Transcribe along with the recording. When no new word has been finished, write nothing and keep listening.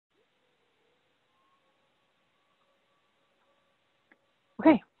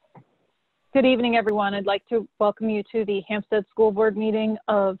Good evening, everyone. I'd like to welcome you to the Hampstead School Board meeting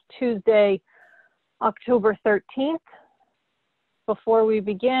of Tuesday, October 13th. Before we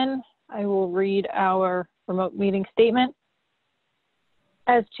begin, I will read our remote meeting statement.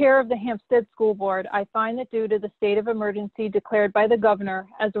 As chair of the Hampstead School Board, I find that due to the state of emergency declared by the governor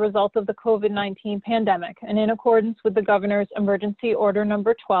as a result of the COVID-19 pandemic, and in accordance with the governor's emergency order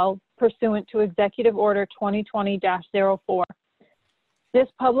number 12, pursuant to Executive Order 2020-04, this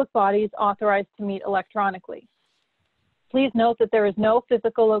public body is authorized to meet electronically. Please note that there is no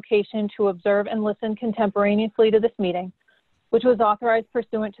physical location to observe and listen contemporaneously to this meeting, which was authorized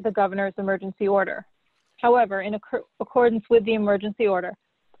pursuant to the governor's emergency order. However, in accordance with the emergency order,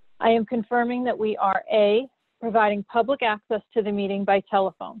 I am confirming that we are A, providing public access to the meeting by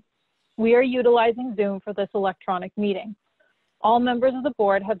telephone. We are utilizing Zoom for this electronic meeting. All members of the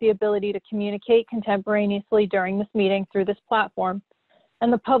board have the ability to communicate contemporaneously during this meeting through this platform,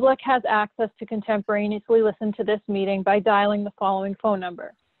 and the public has access to contemporaneously listen to this meeting by dialing the following phone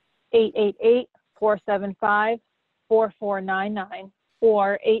number, 888-475-4499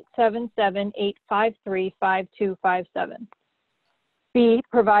 or 877-853-5257. B,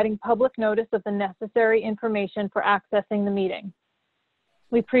 providing public notice of the necessary information for accessing the meeting.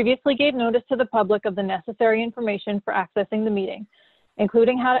 We previously gave notice to the public of the necessary information for accessing the meeting,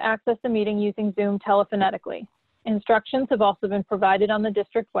 including how to access the meeting using Zoom telephonetically. Instructions have also been provided on the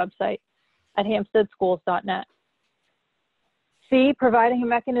district website at hampsteadschools.net. C, providing a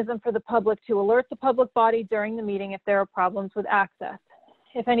mechanism for the public to alert the public body during the meeting if there are problems with access.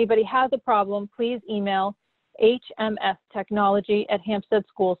 If anybody has a problem, please email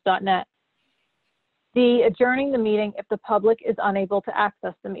hmstechnology@hampsteadschools.net. D, adjourning the meeting if the public is unable to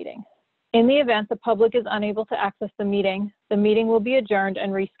access the meeting. In the event the public is unable to access the meeting will be adjourned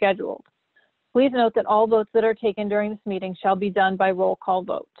and rescheduled. Please note that all votes that are taken during this meeting shall be done by roll call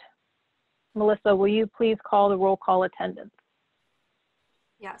vote. Melissa, will you please call the roll call attendance?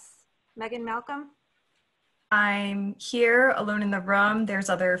 Yes. Megan Malcolm? I'm here alone in the room. There's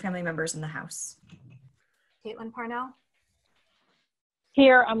other family members in the house. Caitlin Parnell?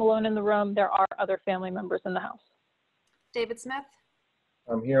 Here, I'm alone in the room. There are other family members in the house. David Smith?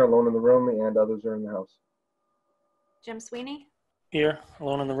 I'm here alone in the room and others are in the house. Jim Sweeney? Here,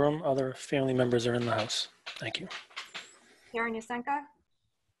 alone in the room. Other family members are in the house. Thank you. Karen Yusenka?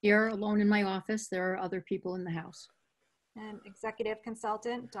 Here, alone in my office. There are other people in the house. And Executive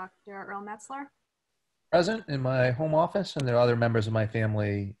Consultant, Dr. Earl Metzler? Present in my home office, and there are other members of my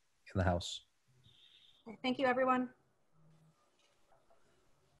family in the house. Okay, thank you, everyone.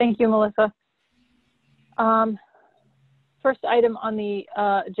 Thank you, Melissa. First item on the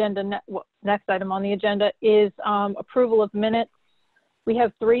agenda, next item on the agenda is approval of minutes. We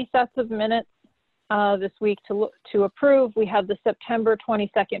have 3 sets of minutes this week to approve. We have the September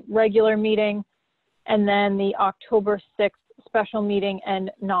 22nd regular meeting, and then the October 6th special meeting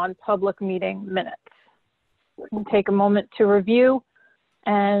and non-public meeting minutes. We'll take a moment to review,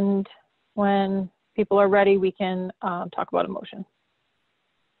 and when people are ready, we can talk about a motion.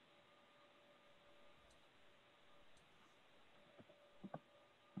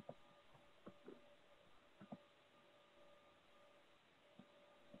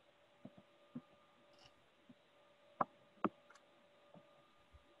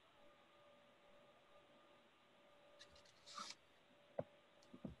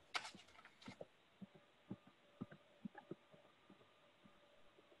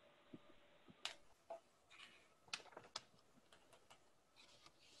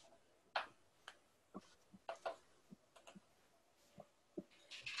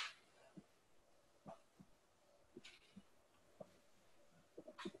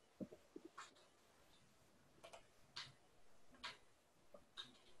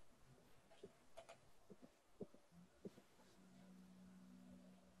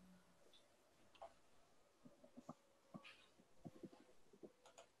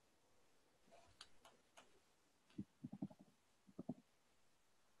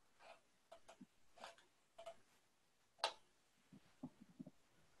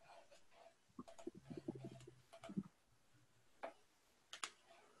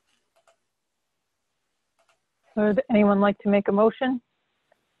 Would anyone like to make a motion?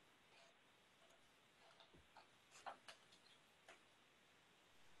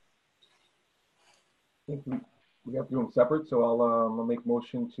 I think we have to do them separate, so I'll make a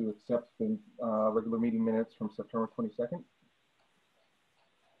motion to accept the regular meeting minutes from September 22nd.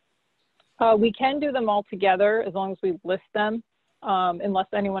 We can do them all together as long as we list them, unless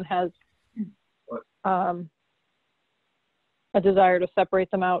anyone has a desire to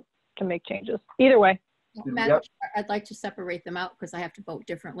separate them out to make changes. Either way. Did we Madam have- Chair, I'd like to separate them out because I have to vote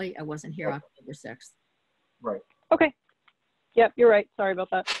differently. I wasn't here October 6th. Right. Okay. Yep, you're right. Sorry about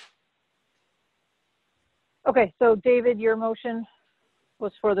that. Okay, so David, your motion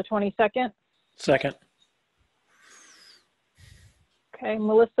was for the 22nd. Second. Okay,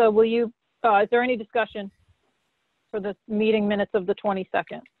 Melissa, will you, is there any discussion for the meeting minutes of the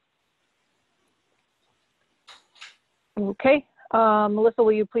 22nd? Okay, Melissa,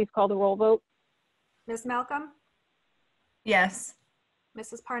 will you please call the roll vote? Ms. Malcolm, Yes.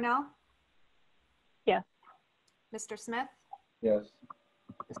 Mrs. Parnell, Yes. Mr. Smith, Yes.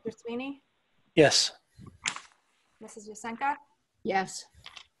 Mr. Sweeney, Yes. Mrs. Yusenka. Yes.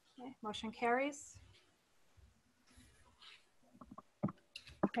 Okay, motion carries.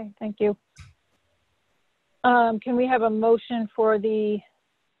 Okay, thank you. Can we have a motion for the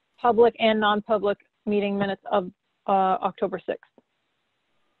public and non-public meeting minutes of October 6th?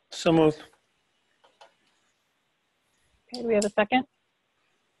 So moved. Okay, do we have a second?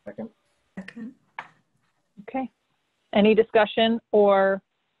 Second. Second. Okay. Any discussion or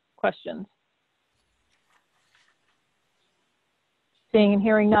questions? Seeing and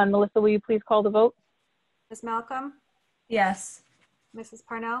hearing none. Melissa, will you please call the vote? Ms. Malcolm, Yes. Mrs.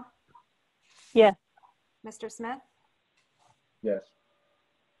 Parnell, Yes. Mr. Smith, Yes.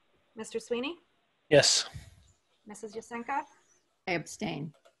 Mr. Sweeney, Yes. Mrs. Yusenka. I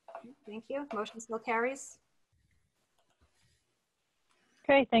abstain. Thank you. Motion still carries.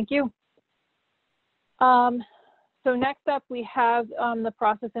 Okay, thank you. So next up, we have the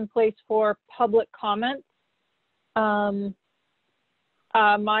process in place for public comments. My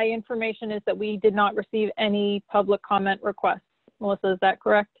information is that we did not receive any public comment requests. Melissa, is that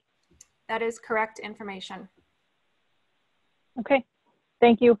correct? That is correct information. Okay,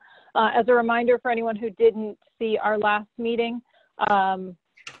 thank you. As a reminder for anyone who didn't see our last meeting,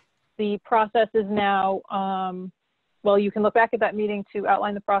 the process is now, well, you can look back at that meeting to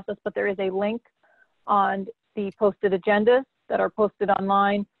outline the process, but there is a link on the posted agendas that are posted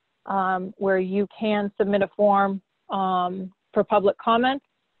online where you can submit a form for public comment.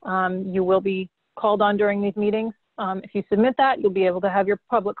 You will be called on during these meetings. If you submit that, you'll be able to have your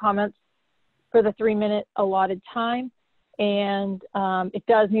public comments for the 3-minute allotted time. And it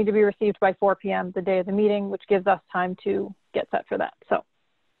does need to be received by 4 p.m. the day of the meeting, which gives us time to get set for that. So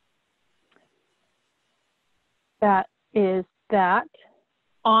that is that.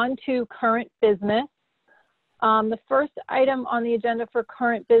 On to current business. The first item on the agenda for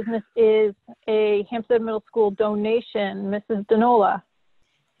current business is a Hampstead Middle School donation. Mrs. Denola,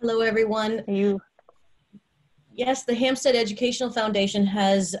 Hello, everyone. you, Yes, the Hampstead Educational Foundation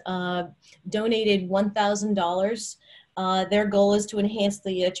has donated $1,000. Their goal is to enhance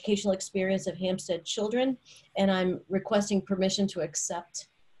the educational experience of Hampstead children, and I'm requesting permission to accept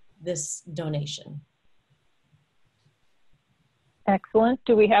this donation. excellent.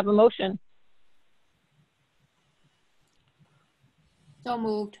 Do we have a motion? So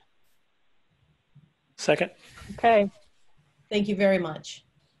moved. Second. Okay. Thank you very much.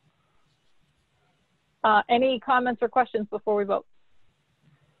 Any comments or questions before we vote?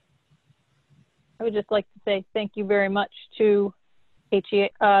 I would just like to say thank you very much to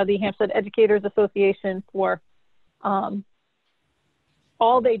the Hampstead Educators Association for all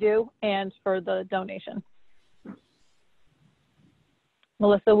they do and for the donation.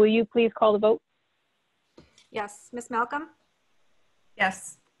 Melissa, will you please call the vote? Yes. Ms. Malcolm,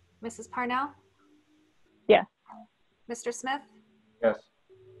 Yes. Mrs. Parnell, Yes. Mr. Smith, Yes.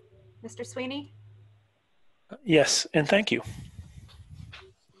 Mr. Sweeney, Yes, and thank you.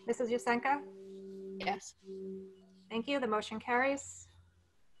 Mrs. Yusenka. Yes. Thank you. The motion carries.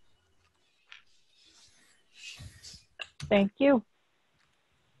 Thank you.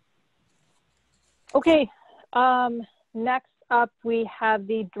 Okay, next up we have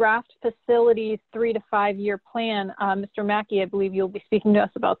the draft facilities 3 to 5 year plan. Mr. Mackey, I believe you'll be speaking to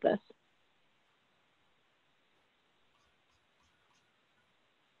us about this.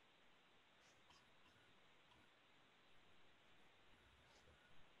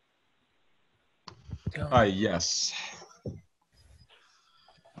 Yes.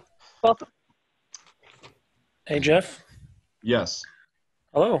 Welcome. Hey, Jeff. Yes.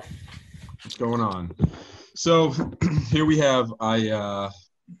 Hello. What's going on? So here we have, I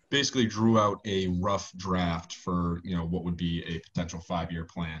basically drew out a rough draft for, what would be a potential 5-year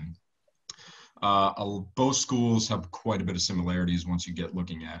plan. Both schools have quite a bit of similarities once you get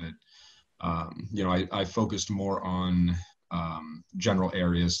looking at it. I focused more on general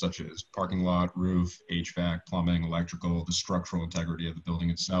areas such as parking lot, roof, HVAC, plumbing, electrical, the structural integrity of the building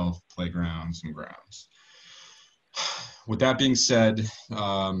itself, playgrounds, and grounds. with that being said,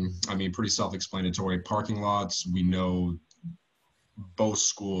 I mean, pretty self-explanatory. Parking lots, we know both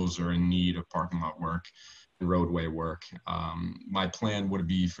schools are in need of parking lot work and roadway work. My plan would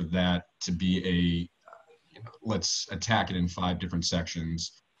be for that to be let's attack it in 5 different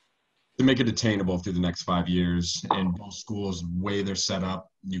sections to make it attainable through the next 5 years. And both schools, the way they're set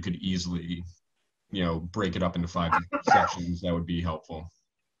up, you could easily, break it up into 5 different sections. That would be helpful.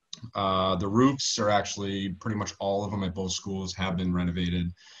 The roofs are actually pretty much all of them at both schools have been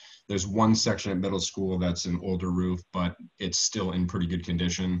renovated. There's one section at middle school that's an older roof, but it's still in pretty good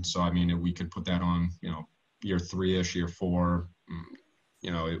condition. So, I mean, we could put that on, year 3-ish, year 4.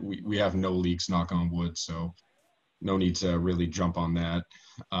 We have no leaks, knock on wood, so no need to really jump on that.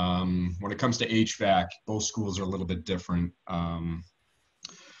 When it comes to HVAC, both schools are a little bit different.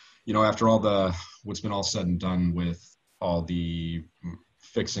 After what's been all said and done with all the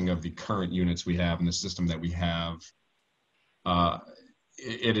fixing of the current units we have and the system that we have,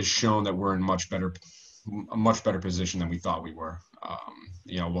 it has shown that we're in a much better position than we thought we were.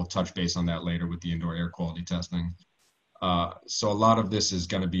 We'll touch base on that later with the indoor air quality testing. So a lot of this is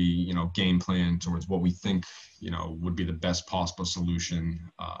going to be, game plan towards what we think, would be the best possible solution.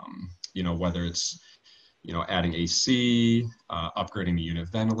 Whether it's, adding AC, upgrading the unit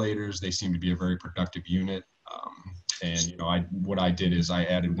ventilators. They seem to be a very productive unit. What I did is I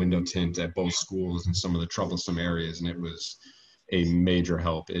added window tint at both schools in some of the troublesome areas, and it was a major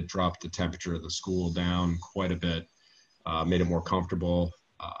help. It dropped the temperature of the school down quite a bit, made it more comfortable.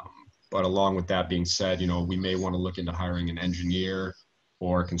 But along with that being said, we may want to look into hiring an engineer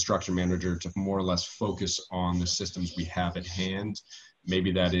or a construction manager to more or less focus on the systems we have at hand.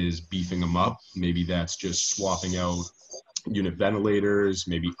 Maybe that is beefing them up. Maybe that's just swapping out unit ventilators,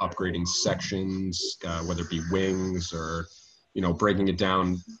 maybe upgrading sections, whether it be wings or, breaking it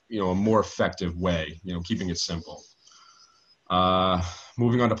down, a more effective way, keeping it simple.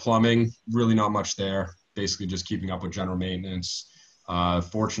 Moving on to plumbing, really not much there. Basically just keeping up with general maintenance.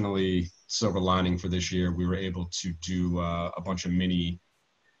 Fortunately, silver lining for this year, we were able to do a bunch of mini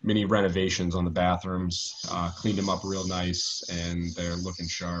renovations on the bathrooms, cleaned them up real nice, and they're looking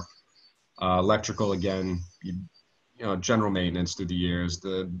sharp. Electrical, again, general maintenance through the years.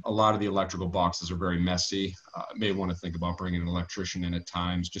 A lot of the electrical boxes are very messy. May want to think about bringing an electrician in at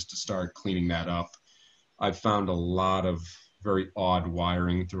times just to start cleaning that up. I've found a lot of very odd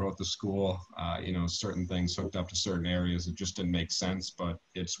wiring throughout the school. Certain things hooked up to certain areas. It just didn't make sense, but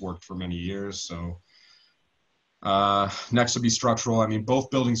it's worked for many years. So next would be structural. I mean, both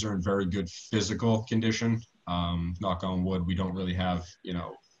buildings are in very good physical condition. Knock on wood, we don't really have,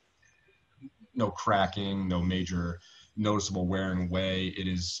 no cracking, no major noticeable wearing away.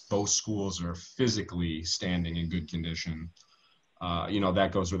 Both schools are physically standing in good condition.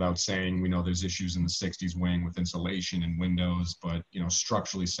 That goes without saying. We know there's issues in the 60s wing with insulation and windows, but,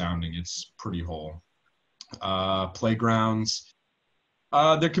 structurally sounding, it's pretty whole. Playgrounds,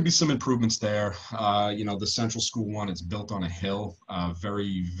 there could be some improvements there. The central school one, it's built on a hill,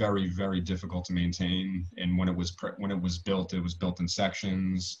 very, very, very difficult to maintain. And when it was built in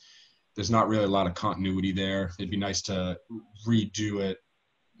sections. There's not really a lot of continuity there. It'd be nice to redo it,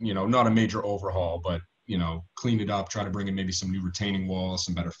 not a major overhaul, but clean it up, try to bring in maybe some new retaining walls,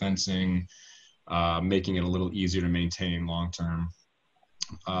 some better fencing, making it a little easier to maintain long-term.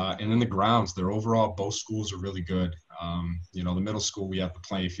 And then the grounds, both schools are really good. The middle school, we have the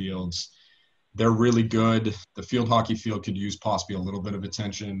playing fields. They're really good. The field hockey field could use possibly a little bit of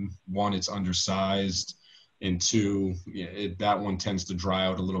attention. One, it's undersized. And 2, that one tends to dry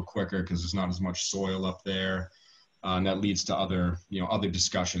out a little quicker because there's not as much soil up there. And that leads to other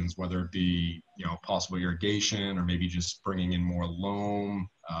discussions, whether it be, possible irrigation or maybe just bringing in more loam,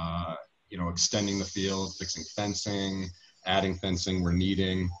 extending the field, fixing fencing, adding fencing where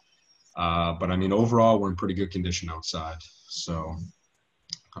needing. But I mean, overall, we're in pretty good condition outside. So,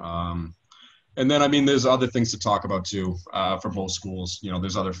 and then, I mean, there's other things to talk about too, for both schools.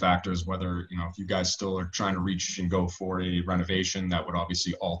 There's other factors, whether, if you guys still are trying to reach and go for a renovation, that would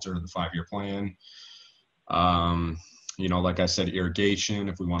obviously alter the 5-year plan. Like I said, irrigation,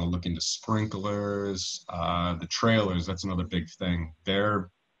 if we want to look into sprinklers, the trailers, that's another big thing.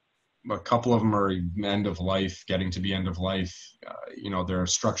 A couple of them are end of life, getting to be end of life. They're a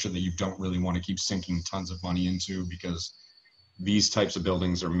structure that you don't really want to keep sinking tons of money into because these types of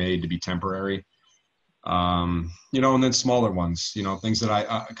buildings are made to be temporary. And then smaller ones, things that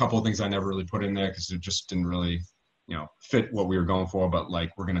a couple of things I never really put in there because it just didn't really, fit what we were going for. But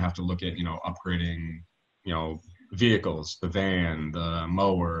like, we're going to have to look at, upgrading, vehicles, the van, the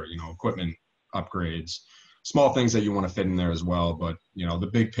mower, equipment upgrades, small things that you want to fit in there as well. But, the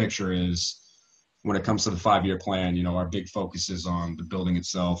big picture is, when it comes to the 5-year plan, you know, our big focus is on the building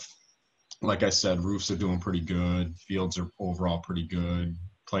itself. Like I said, roofs are doing pretty good. Fields are overall pretty good.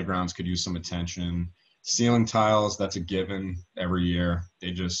 Playgrounds could use some attention. Ceiling tiles, that's a given every year.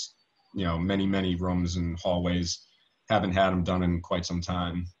 They just, you know, many rooms and hallways haven't had them done in quite some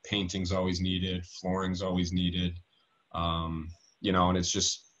time. Painting's always needed. Flooring's always needed. You know, and it's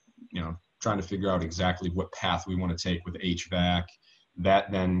just, you know, trying to figure out exactly what path we want to take with HVAC.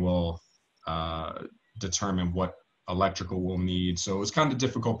 That then will determine what electrical we'll need. So it was kind of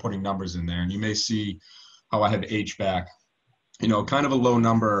difficult putting numbers in there. And you may see how I have HVAC, you know, kind of a low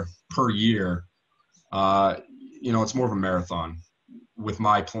number per year. You know, it's more of a marathon with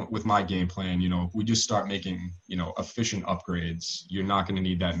my game plan. You know, if we just start making, you know, efficient upgrades, you're not going to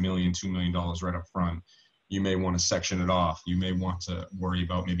need that $1 million, $2 million right up front. You may want to section it off. You may want to worry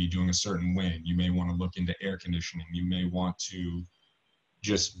about maybe doing a certain wing. You may want to look into air conditioning. You may want to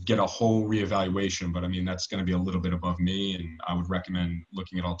just get a whole reevaluation. But I mean, that's going to be a little bit above me. And I would recommend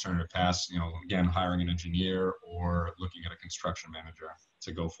looking at alternative paths, you know, again, hiring an engineer or looking at a construction manager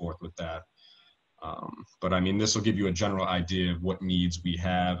to go forth with that. But I mean, this will give you a general idea of what needs we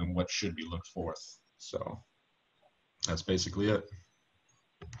have and what should be looked forth. So that's basically it.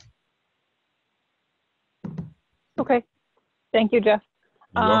 Okay. Thank you, Jeff.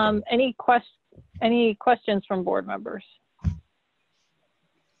 You're welcome. Any questions from board members?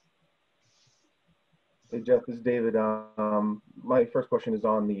 Hey, Jeff, this is David. My first question is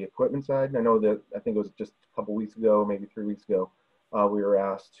on the equipment side. I know that I think it was just a couple weeks ago, maybe 3 weeks ago, we were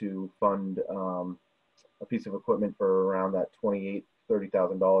asked to fund a piece of equipment for around that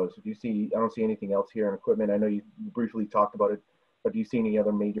 $28,000-$30,000. If you see, I don't see anything else here in equipment. I know you briefly talked about it, but do you see any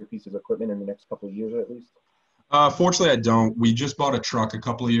other major pieces of equipment in the next couple of years at least? Fortunately, I don't. We just bought a truck a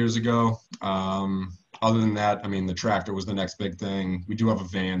couple of years ago. Other than that, I mean, the tractor was the next big thing. We do have a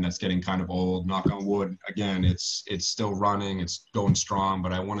van that's getting kind of old. Knock on wood. Again, it's still running. It's going strong,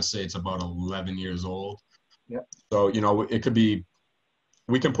 but I want to say it's about 11 years old. Yeah. So, you know, it could be,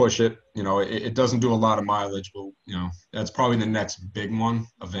 we can push it. You know, it doesn't do a lot of mileage, but, you know, that's probably the next big one,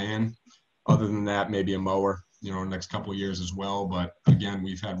 a van. Other than that, maybe a mower, you know, next couple of years as well. But again,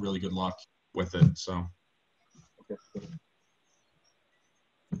 we've had really good luck with it. So. Okay.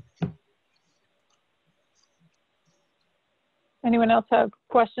 Anyone else have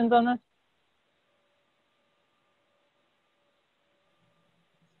questions on this?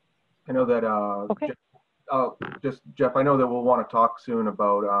 I know that, Okay. just Jeff, I know that we'll want to talk soon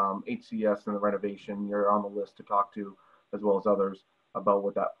about HCS and the renovation. You're on the list to talk to, as well as others, about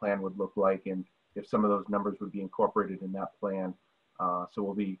what that plan would look like and if some of those numbers would be incorporated in that plan. So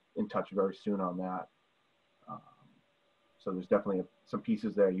we'll be in touch very soon on that. So there's definitely some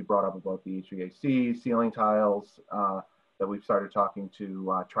pieces there. You brought up about the HVAC, ceiling tiles that we've started talking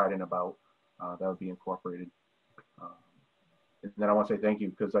to Trident about. That would be incorporated. And then I want to say thank you,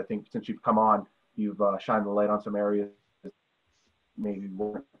 because I think since you've come on, you've shined the light on some areas that maybe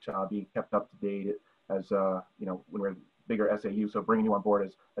weren't being kept up to date as, you know, when we're a bigger SAU. So bringing you on board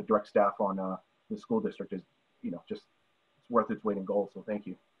as a direct staff on the school district is, you know, just it's worth its weight in gold. So thank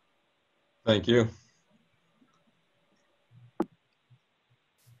you. Thank you.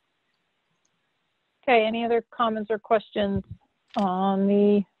 Okay, any other comments or questions on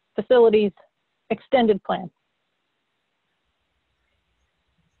the facilities extended plan?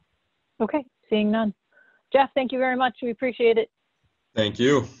 Okay, seeing none. Jeff, thank you very much. We appreciate it. Thank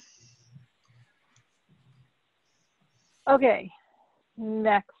you. Okay,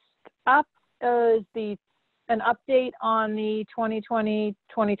 next up is an update on the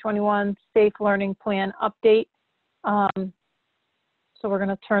 2020-2021 Safe Learning Plan update. So we're going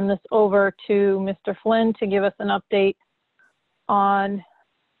to turn this over to Mr. Flynn to give us an update on.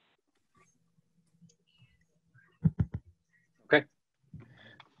 Okay.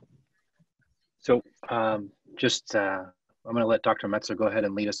 So I'm going to let Dr. Metzler go ahead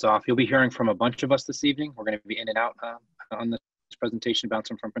and lead us off. You'll be hearing from a bunch of us this evening. We're going to be in and out on this presentation,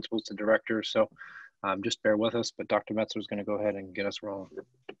 bouncing from principals to directors. So just bear with us, but Dr. Metzler is going to go ahead and get us rolling.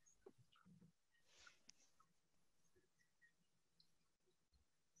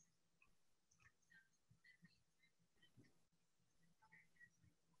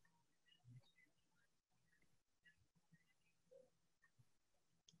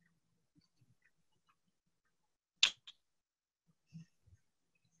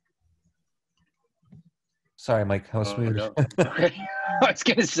 Sorry, Mike. I was smooth. No. Okay. I was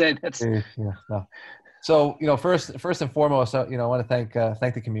going to say that's. Yeah, no. So, you know, first and foremost, you know, I want to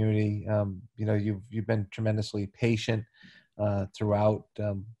thank the community. You know, you've been tremendously patient throughout.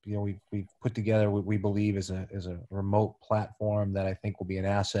 You know, we've put together what we believe is a remote platform that I think will be an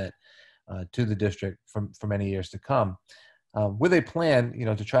asset to the district for many years to come, with a plan,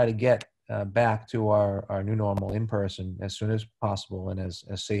 to try to get back to our new normal in person as soon as possible and as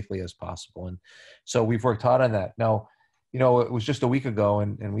safely as possible. And so we've worked hard on that. Now, it was just a week ago,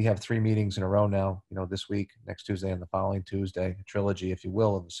 and we have 3 meetings in a row now, this week, next Tuesday, and the following Tuesday, a trilogy, if you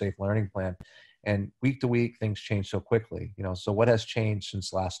will, of the Safe Learning Plan. And week to week, things change so quickly, so what has changed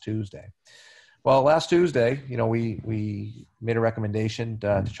since last Tuesday? Well, last Tuesday, we made a recommendation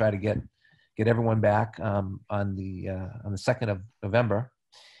to try to get everyone back on the 2nd of November.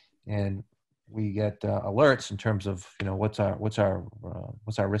 And we get alerts in terms of, what's our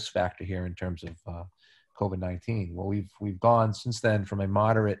risk factor here in terms of COVID-19. Well, we've gone since then from a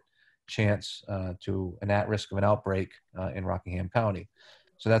moderate chance to an at risk of an outbreak in Rockingham County.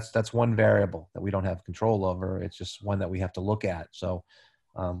 So that's one variable that we don't have control over. It's just one that we have to look at. So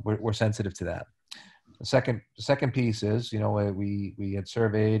we're sensitive to that. The second piece is, we had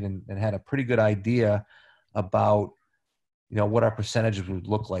surveyed and had a pretty good idea about, what our percentages would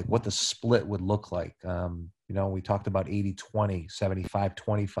look like, what the split would look like. We talked about 80-20,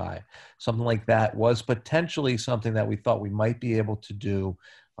 75-25, something like that was potentially something that we thought we might be able to do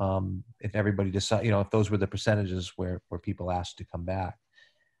if everybody decided, if those were the percentages where people asked to come back.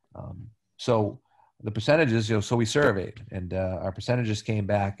 So the percentages, so we surveyed, and our percentages came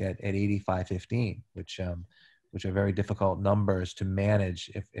back at 85-15, which are very difficult numbers to manage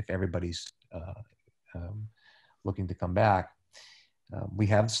if everybody's looking to come back. We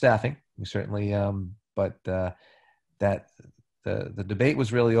have staffing, we certainly, but that the debate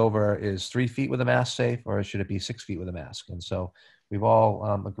was really over, is 3 feet with a mask safe, or should it be 6 feet with a mask? And so we've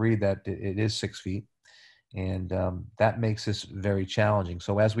all agreed that it is 6 feet. And that makes this very challenging.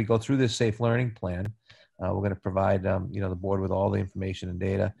 So as we go through this Safe Learning Plan, we're going to provide the board with all the information and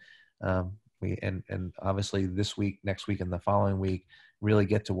data. And obviously this week, next week, and the following week, really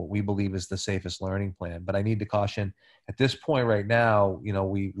get to what we believe is the safest learning plan. But I need to caution, at this point right now,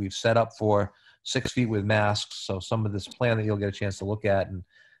 we've set up for 6 feet with masks. So some of this plan that you'll get a chance to look at, and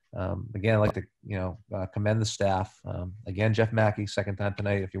again, I'd like to commend the staff. Again, Jeff Mackey, second time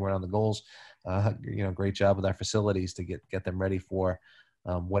tonight, if you weren't on the goals, great job with our facilities to get them ready for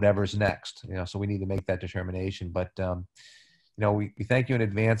whatever's next. So we need to make that determination. But we thank you in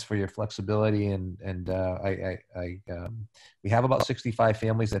advance for your flexibility, and we have about 65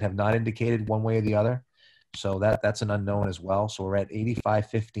 families that have not indicated one way or the other. So that's an unknown as well. So we're at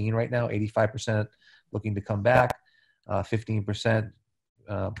 85-15 right now. 85% looking to come back, 15%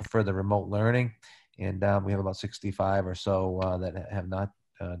 prefer the remote learning, and we have about 65 or so that have not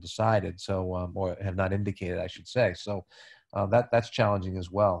decided, so or have not indicated, I should say. So that's challenging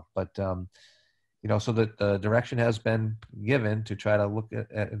as well. But so that the direction has been given to try to look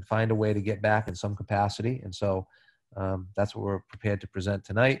at and find a way to get back in some capacity, and so that's what we're prepared to present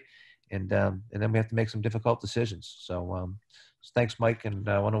tonight. And then we have to make some difficult decisions. So thanks, Mike, and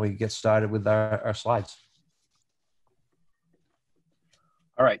why don't we get started with our slides?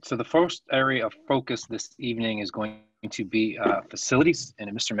 All right, so the first area of focus this evening is going to be facilities, and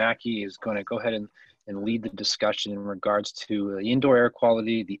Mr. Mackey is going to go ahead and lead the discussion in regards to the indoor air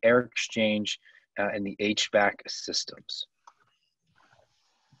quality, the air exchange, and the HVAC systems.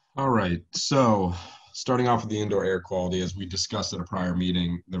 All right, so starting off with the indoor air quality, as we discussed at a prior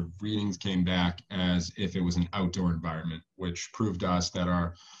meeting, the readings came back as if it was an outdoor environment, which proved to us that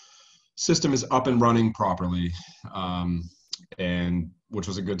our system is up and running properly, and which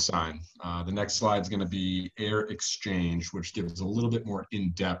was a good sign. The next slide is going to be air exchange, which gives a little bit more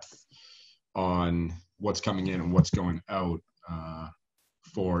in-depth on what's coming in and what's going out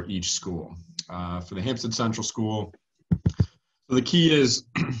for each school. For the Hampstead Central School, so the key is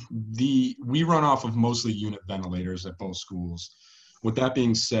we run off of mostly unit ventilators at both schools. With that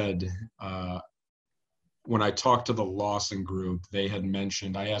being said, when I talked to the Lawson group, they had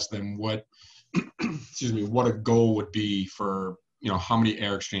mentioned, I asked them what, excuse me, what a goal would be for, how many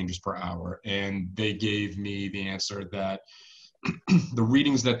air exchanges per hour. And they gave me the answer that the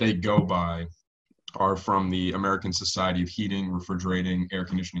readings that they go by are from the American Society of Heating, Refrigerating, Air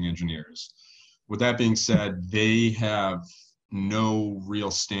Conditioning Engineers. With that being said, they have no real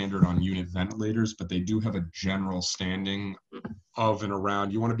standard on unit ventilators, but they do have a general standing of and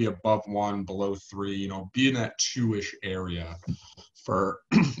around. You want to be above 1, below 3, be in that 2-ish area for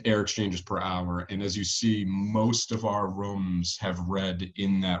air exchanges per hour. And as you see, most of our rooms have read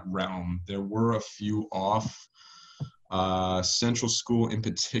in that realm. There were a few off. Central School in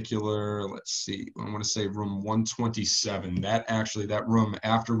particular, let's see, I want to say room 127. That room,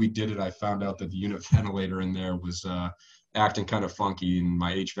 after we did it, I found out that the unit ventilator in there was acting kind of funky, and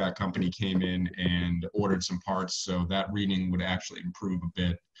my HVAC company came in and ordered some parts, so that reading would actually improve a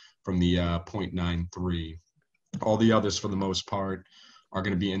bit from the 0.93. All the others, for the most part, are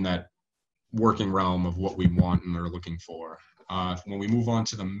going to be in that working realm of what we want and are looking for. When we move on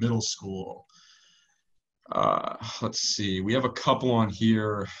to the middle school, let's see, we have a couple on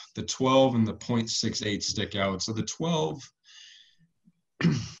here. The 12 and the 0.68 stick out. So the 12,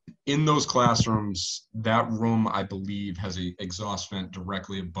 in those classrooms, that room, I believe, has a exhaust vent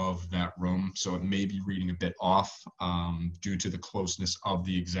directly above that room. So it may be reading a bit off due to the closeness of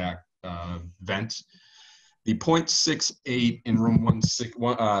the exact vent. The 0.68 in room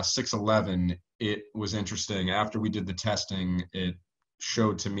 611, it was interesting. After we did the testing, it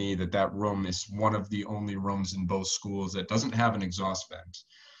showed to me that that room is one of the only rooms in both schools that doesn't have an exhaust vent.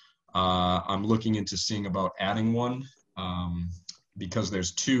 I'm looking into seeing about adding one because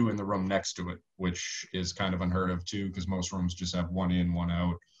there's two in the room next to it, which is kind of unheard of too, because most rooms just have one in, one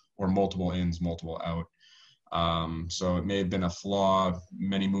out, or multiple ins, multiple out. So it may have been a flaw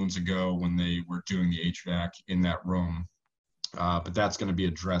many moons ago when they were doing the HVAC in that room, but that's going to be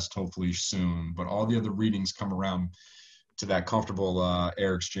addressed hopefully soon. But all the other readings come around to that comfortable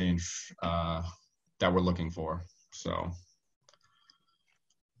air exchange that we're looking for. So.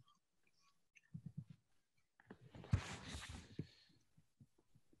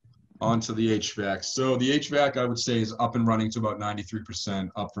 On to the HVAC. So the HVAC, I would say, is up and running to about 93%,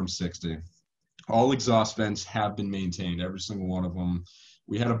 up from 60. All exhaust vents have been maintained, every single one of them.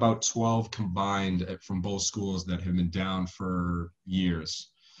 We had about 12 combined from both schools that have been down for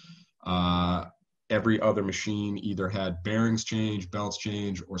years. Every other machine either had bearings change, belts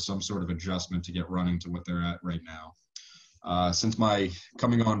change, or some sort of adjustment to get running to what they're at right now. Since my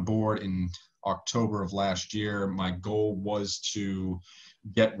coming on board in October of last year, my goal was to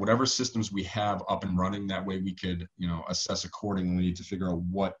get whatever systems we have up and running. That way we could, assess accordingly to figure out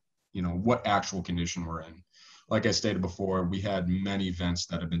what actual condition we're in. Like I stated before, we had many vents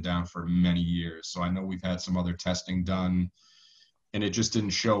that have been down for many years. So I know we've had some other testing done, and it just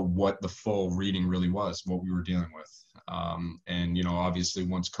didn't show what the full reading really was, what we were dealing with. And, obviously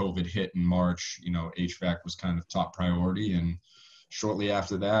once COVID hit in March, HVAC was kind of top priority. And shortly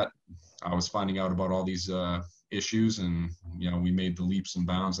after that, I was finding out about all these issues, and, we made the leaps and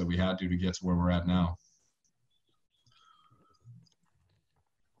bounds that we had to get to where we're at now.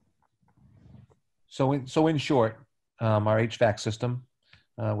 So in short, our HVAC system,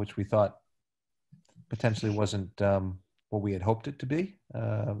 which we thought potentially wasn't what we had hoped it to be,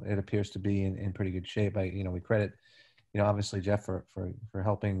 it appears to be in pretty good shape. We credit, obviously Jeff for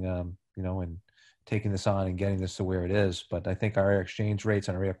helping, and taking this on and getting this to where it is. But I think our air exchange rates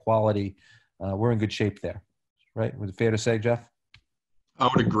and our air quality, we're in good shape there, right? Was it fair to say, Jeff? I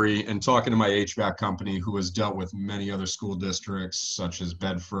would agree. And talking to my HVAC company, who has dealt with many other school districts such as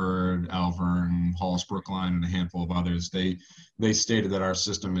Bedford, Alvern, Hollis Brookline, and a handful of others, they stated that our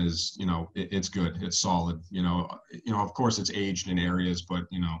system is, it's good, it's solid. Of course it's aged in areas, but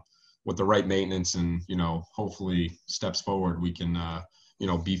with the right maintenance and hopefully steps forward, we can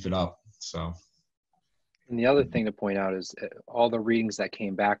beef it up. So. And the other thing to point out is all the readings that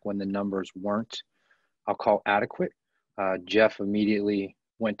came back when the numbers weren't, I'll call adequate. Jeff immediately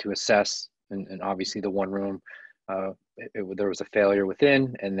went to assess, and obviously the one room, there was a failure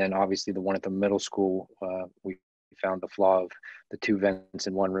within, and then obviously the one at the middle school, we found the flaw of the two vents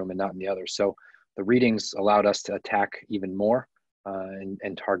in one room and not in the other. So the readings allowed us to attack even more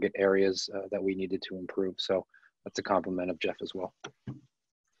and target areas that we needed to improve. So that's a compliment of Jeff as well.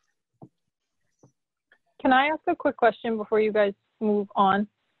 Can I ask a quick question before you guys move on?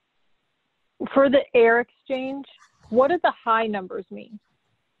 For the air exchange, what do the high numbers mean?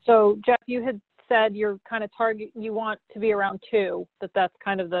 So Jeff, you had said you're kind of you want to be around 2, that's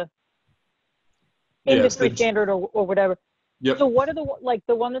kind of the industry standard or whatever. Yep. So what are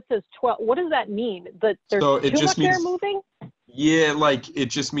the one that says 12, what does that mean? That there's too much air moving? Yeah,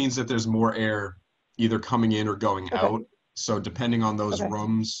 it just means that there's more air either coming in or going out. So depending on those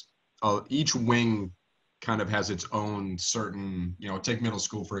rooms, each wing kind of has its own certain, take middle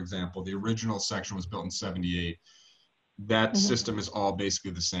school, for example. The original section was built in 78. That system is all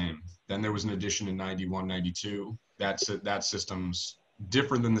basically the same. Then there was an addition in 91, 92. That system's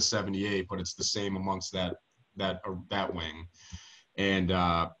different than the 78, but it's the same amongst that wing.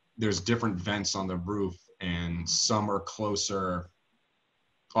 And there's different vents on the roof, and some are closer.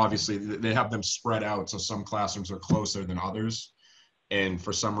 Obviously, they have them spread out, so some classrooms are closer than others. And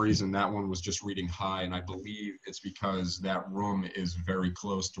for some reason, that one was just reading high. And I believe it's because that room is very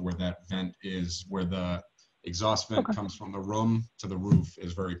close to where that vent is, where the exhaust vent comes from the room to the roof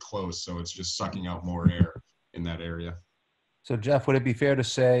is very close. So it's just sucking out more air in that area. So Jeff, would it be fair to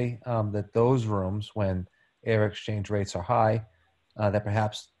say that those rooms, when air exchange rates are high, that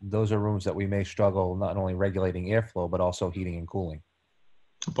perhaps those are rooms that we may struggle not only regulating airflow, but also heating and cooling.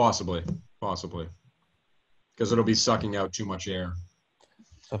 Possibly, because it'll be sucking out too much air.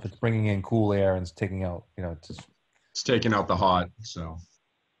 So if it's bringing in cool air and it's taking out, It's taking out the hot, so.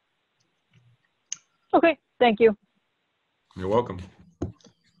 Okay, thank you. You're welcome.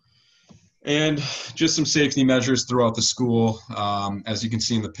 And just some safety measures throughout the school. As you can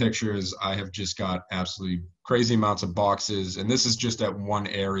see in the pictures, I have just got absolutely crazy amounts of boxes. And this is just at one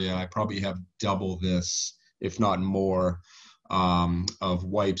area. I probably have double this, if not more, of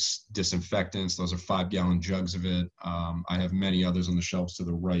wipes, disinfectants. Those are 5-gallon jugs of it. I have many others on the shelves to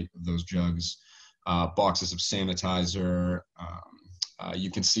the right of those jugs. Boxes of sanitizer.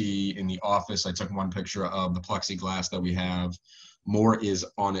 You can see in the office, I took one picture of the plexiglass that we have. More is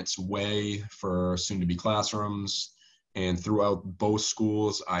on its way for soon-to-be classrooms. And throughout both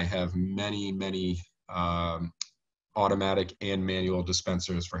schools, I have many automatic and manual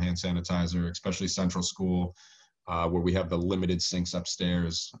dispensers for hand sanitizer, especially Central School, where we have the limited sinks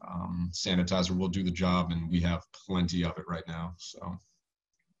upstairs. Sanitizer will do the job, and we have plenty of it right now. So.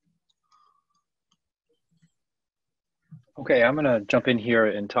 Okay, I'm going to jump in here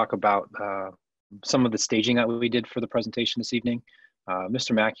and talk about some of the staging that we did for the presentation this evening.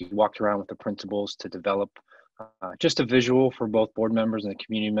 Mr. Mackey walked around with the principals to develop just a visual for both board members and the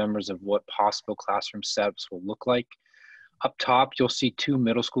community members of what possible classroom setups will look like. Up top, you'll see 2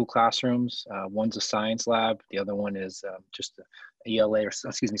 middle school classrooms. One's a science lab. The other one is just a ELA, or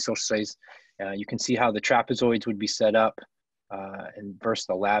excuse me, social studies. You can see how the trapezoids would be set up and versus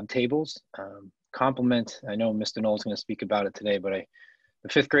the lab tables. Compliment, I know Mr. Knoll's going to speak about it today, but the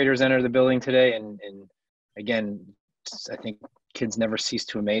 5th graders entered the building today, and again, I think kids never cease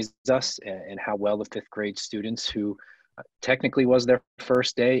to amaze us and how well the 5th grade students, who technically was their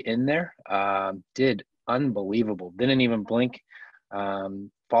first day in there, did unbelievable. Didn't even blink,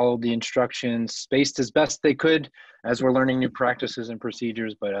 followed the instructions, spaced as best they could as we're learning new practices and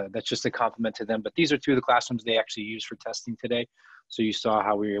procedures, but that's just a compliment to them. But these are 2 of the classrooms they actually used for testing today, so you saw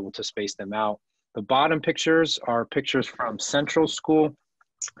how we were able to space them out. The bottom pictures are pictures from Central School.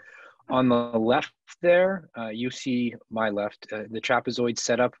 On the left there, you see my left, the trapezoid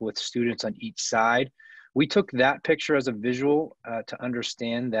setup with students on each side. We took that picture as a visual to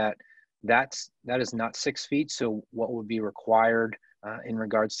understand that that is not 6 feet. So what would be required in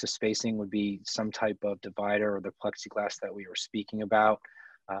regards to spacing would be some type of divider or the plexiglass that we were speaking about.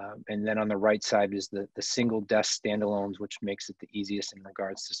 And then on the right side is the single desk standalones, which makes it the easiest in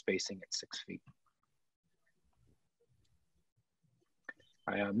regards to spacing at 6 feet.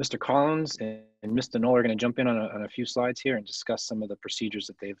 Mr. Collins and Mr. Knoll are going to jump in on a few slides here and discuss some of the procedures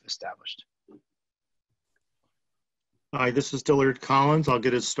that they've established. Hi, this is Dillard Collins. I'll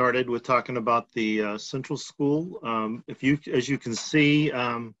get us started with talking about the Central School. As you can see,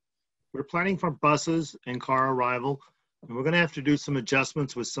 we're planning for buses and car arrival, and we're going to have to do some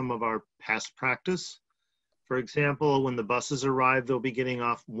adjustments with some of our past practice. For example, when the buses arrive, they'll be getting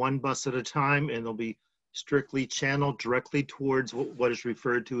off one bus at a time, and they'll be strictly channeled directly towards what is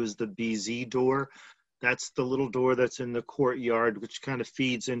referred to as the BZ door. That's the little door that's in the courtyard, which kind of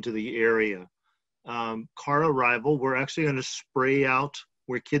feeds into the area. Car arrival, we're actually going to spray out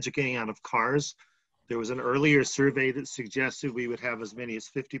where kids are getting out of cars. There was an earlier survey that suggested we would have as many as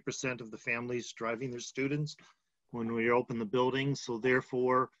 50% of the families driving their students when we open the building. So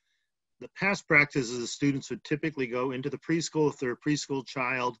therefore, the past practice is the students would typically go into the preschool if they're a preschool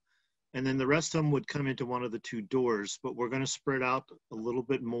child, and then the rest of them would come into one of the 2 doors, but we're going to spread out a little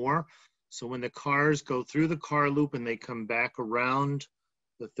bit more. So when the cars go through the car loop and they come back around,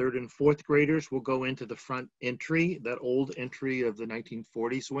 the 3rd and 4th graders will go into the front entry, that old entry of the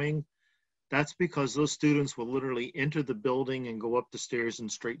 1940s wing. That's because those students will literally enter the building and go up the stairs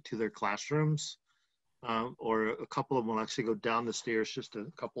and straight to their classrooms. Or a couple of them will actually go down the stairs just a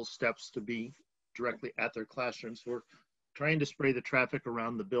couple steps to be directly at their classrooms. We're trying to spray the traffic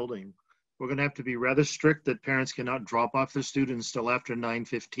around the building. We're going to have to be rather strict that parents cannot drop off their students till after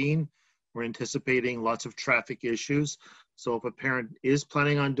 9:15. We're anticipating lots of traffic issues. So if a parent is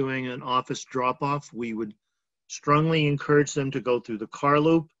planning on doing an office drop-off, we would strongly encourage them to go through the car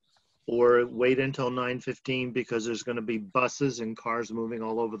loop or wait until 9:15 because there's going to be buses and cars moving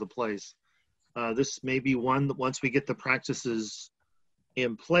all over the place. This may be one that once we get the practices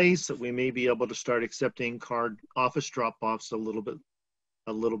in place that we may be able to start accepting car office drop-offs a little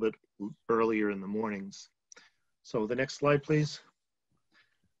bit earlier in the mornings. So the next slide, please.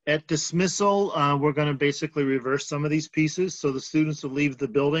 At dismissal, we're going to basically reverse some of these pieces. So the students will leave the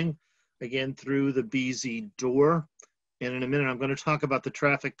building, again, through the BZ door. And in a minute, I'm going to talk about the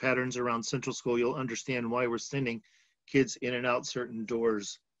traffic patterns around Central School. You'll understand why we're sending kids in and out certain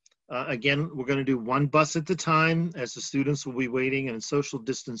doors. Again, we're going to do one bus at a time as the students will be waiting in a social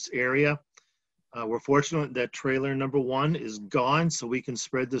distance area. We're fortunate that trailer number 1 is gone, so we can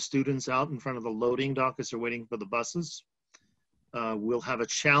spread the students out in front of the loading dock as they're waiting for the buses. We'll have a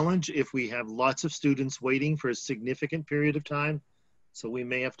challenge if we have lots of students waiting for a significant period of time. So we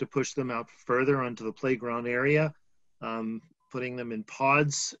may have to push them out further onto the playground area, putting them in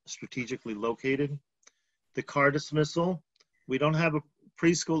pods strategically located. The car dismissal, we don't have a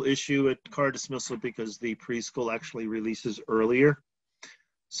preschool issue at car dismissal because the preschool actually releases earlier.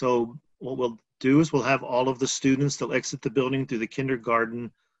 So what we'll do is we'll have all of the students, they'll exit the building through the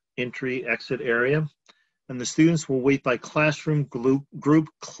kindergarten entry exit area. And the students will wait by classroom group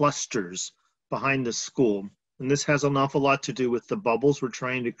clusters behind the school. And this has an awful lot to do with the bubbles we're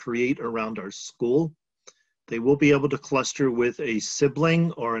trying to create around our school. They will be able to cluster with a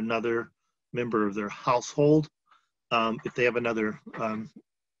sibling or another member of their household if they have another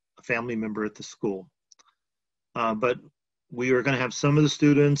family member at the school. But we are going to have some of the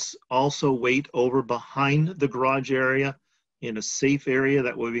students also wait over behind the garage area in a safe area.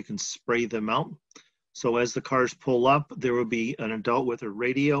 That way we can spray them out. So as the cars pull up, there will be an adult with a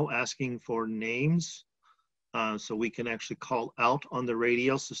radio asking for names. So we can actually call out on the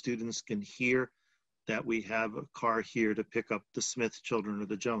radio so students can hear that we have a car here to pick up the Smith children or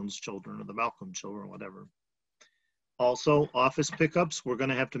the Jones children or the Malcolm children, whatever. Also, office pickups, we're going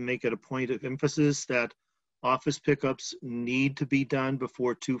to have to make it a point of emphasis that office pickups need to be done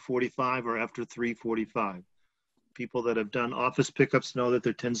before 2:45 or after 3:45. People that have done office pickups know that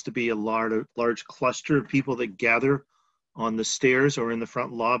there tends to be a large cluster of people that gather on the stairs or in the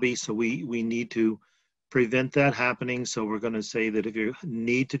front lobby. So we need to prevent that happening. So we're going to say that if you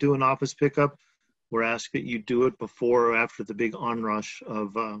need to do an office pickup, we're asking that you do it before or after the big onrush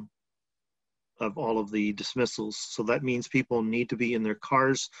of all of the dismissals. So that means people need to be in their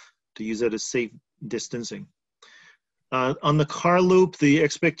cars to use it as safe distancing. On the car loop, the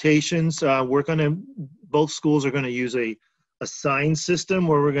expectations, both schools are going to use a sign system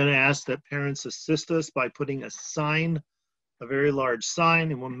where we're going to ask that parents assist us by putting a sign, a very large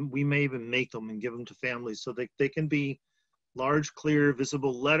sign, and we may even make them and give them to families so they can be large, clear,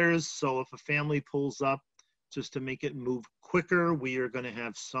 visible letters. So if a family pulls up, just to make it move quicker, we are going to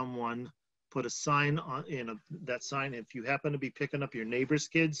have someone put a sign on that sign. If you happen to be picking up your neighbor's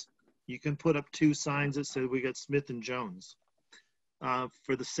kids, you can put up 2 signs that say we got Smith and Jones.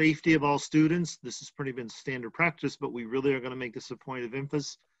 For the safety of all students, this has pretty been standard practice, but we really are going to make this a point of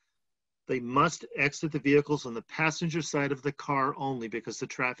emphasis. They must exit the vehicles on the passenger side of the car only because the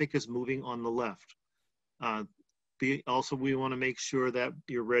traffic is moving on the left. Also, we want to make sure that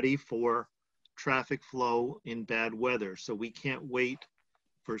you're ready for traffic flow in bad weather. So we can't wait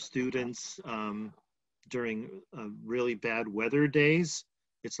for students during really bad weather days.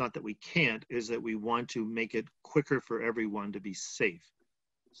 It's not that we can't, is that we want to make it quicker for everyone to be safe.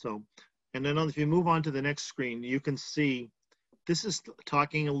 So, and then if you move on to the next screen, you can see this is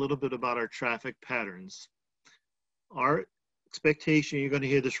talking a little bit about our traffic patterns. Our expectation, you're going to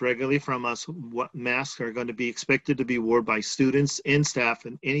hear this regularly from us, what masks are going to be expected to be worn by students and staff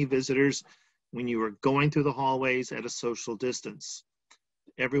and any visitors when you are going through the hallways at a social distance.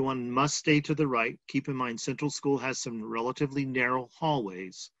 Everyone must stay to the right. Keep in mind, Central School has some relatively narrow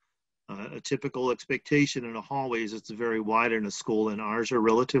hallways. A typical expectation in a hallway is it's very wide in a school, and ours are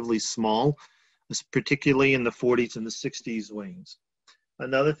relatively small, particularly in the 40s and the 60s wings.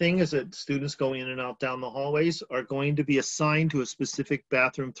 Another thing is that students going in and out down the hallways are going to be assigned to a specific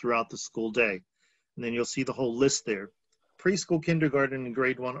bathroom throughout the school day. And then you'll see the whole list there. Preschool, kindergarten, and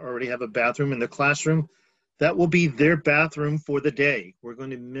grade 1 already have a bathroom in the classroom. That will be their bathroom for the day. We're going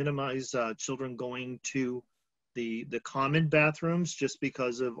to minimize children going to the common bathrooms just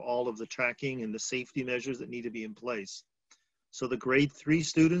because of all of the tracking and the safety measures that need to be in place. So the grade 3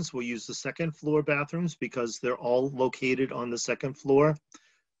 students will use the second floor bathrooms because they're all located on the second floor.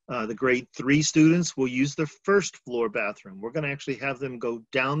 The grade 3 students will use the first floor bathroom. We're going to actually have them go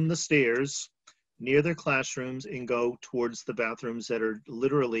down the stairs near their classrooms and go towards the bathrooms that are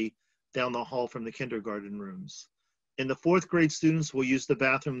literally down the hall from the kindergarten rooms. And the 4th grade students will use the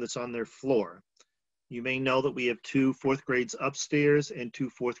bathroom that's on their floor. You may know that we have 2 4th grades upstairs and 2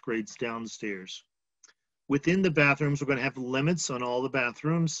 4th grades downstairs. Within the bathrooms, we're going to have limits on all the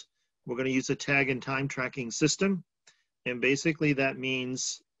bathrooms. We're going to use a tag and time tracking system. And basically that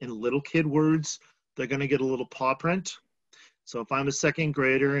means, in little kid words, they're going to get a little paw print. So if I'm a 2nd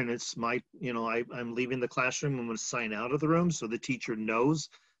grader and it's my, I'm leaving the classroom, I'm going to sign out of the room so the teacher knows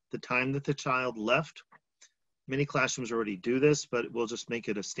the time that the child left. Many classrooms already do this, but we'll just make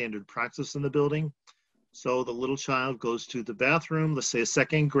it a standard practice in the building. So the little child goes to the bathroom, let's say a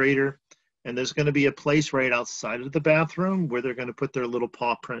second grader, and there's going to be a place right outside of the bathroom where they're going to put their little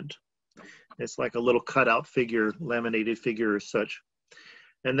paw print. It's like a little cutout figure, laminated figure or such.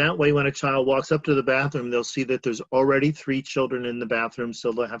 And that way, when a child walks up to the bathroom, they'll see that there's already 3 children in the bathroom,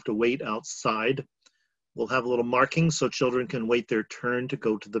 so they'll have to wait outside. We'll have a little marking so children can wait their turn to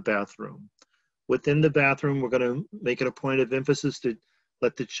go to the bathroom. Within the bathroom, we're going to make it a point of emphasis to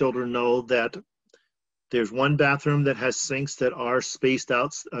let the children know that there's one bathroom that has sinks that are spaced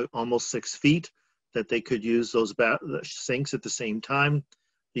out almost 6 feet, that they could use those sinks at the same time.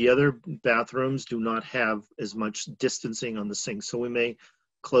 The other bathrooms do not have as much distancing on the sink, so we may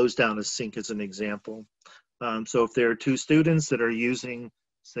close down a sink as an example. So if there are 2 students that are using,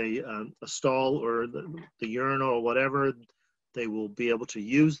 say, a stall or the urinal or whatever, they will be able to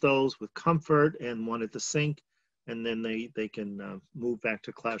use those with comfort and one at the sink, and then they can move back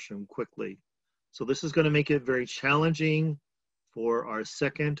to classroom quickly. So this is going to make it very challenging for our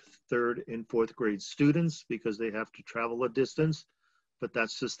 2nd, 3rd, and 4th grade students because they have to travel a distance, but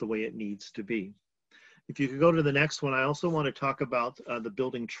that's just the way it needs to be. If you could go to the next one, I also want to talk about the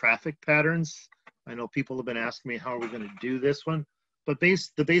building traffic patterns. I know people have been asking me how are we going to do this one, but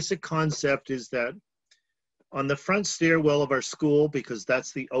the basic concept is that on the front stairwell of our school, because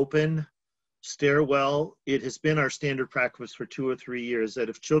that's the open stairwell, it has been our standard practice for 2 or 3 years that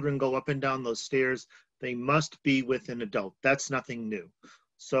if children go up and down those stairs, they must be with an adult. That's nothing new.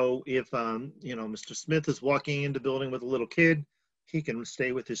 So if you know, Mr. Smith is walking into the building with a little kid, he can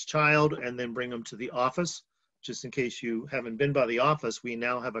stay with his child and then bring them to the office. Just in case you haven't been by the office, we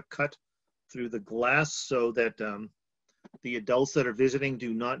now have a cut through the glass so that the adults that are visiting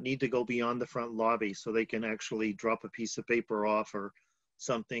do not need to go beyond the front lobby, so they can actually drop a piece of paper off or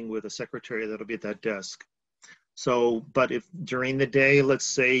something with a secretary that'll be at that desk. So, but if during the day, let's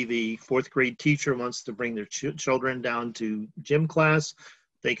say the 4th grade teacher wants to bring their children down to gym class,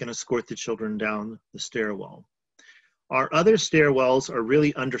 they can escort the children down the stairwell. Our other stairwells are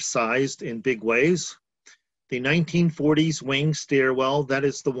really undersized in big ways. The 1940s wing stairwell, that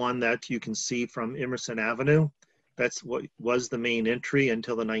is the one that you can see from Emerson Avenue. That's what was the main entry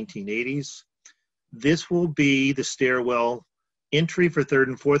until the 1980s. This will be the stairwell entry for 3rd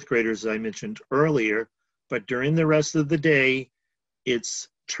and 4th graders, as I mentioned earlier, but during the rest of the day, it's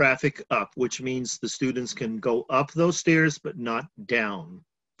traffic up, which means the students can go up those stairs, but not down.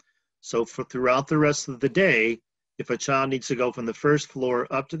 So for throughout the rest of the day, if a child needs to go from the 1st floor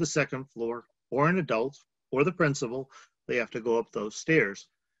up to the 2nd floor, or an adult, or the principal, they have to go up those stairs.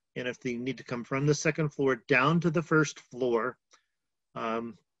 And if they need to come from the 2nd floor down to the 1st floor,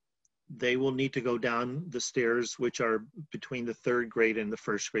 they will need to go down the stairs, which are between the 3rd grade and the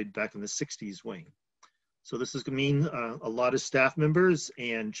 1st grade back in the 60s wing. So this is going to mean a lot of staff members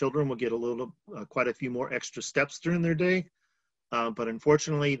and children will get quite a few more extra steps during their day. But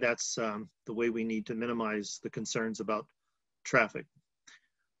unfortunately, that's the way we need to minimize the concerns about traffic.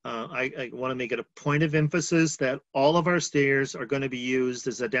 I want to make it a point of emphasis that all of our stairs are going to be used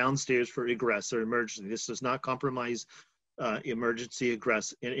as a downstairs for egress or emergency. This does not compromise emergency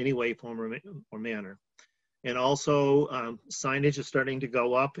egress in any way, form, or manner. And also, signage is starting to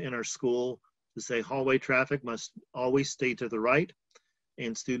go up in our school to say hallway traffic must always stay to the right,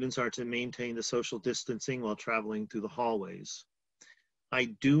 and students are to maintain the social distancing while traveling through the hallways. I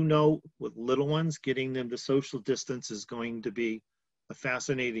do know with little ones, getting them to social distance is going to be a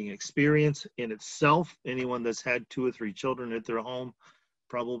fascinating experience in itself. Anyone that's had 2 or 3 children at their home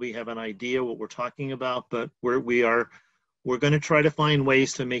probably have an idea what we're talking about, but we're going to try to find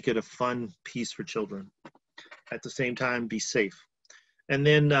ways to make it a fun piece for children. At the same time, be safe. And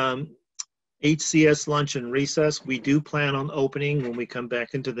then HCS lunch and recess, we do plan on opening when we come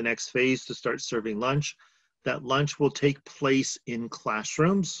back into the next phase to start serving lunch. That lunch will take place in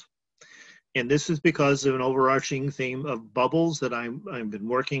classrooms. And this is because of an overarching theme of bubbles that I've been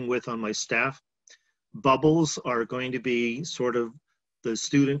working with on my staff. Bubbles are going to be sort of, the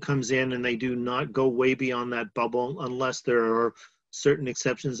student comes in and they do not go way beyond that bubble unless there are certain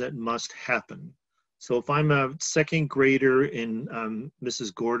exceptions that must happen. So if I'm a 2nd grader in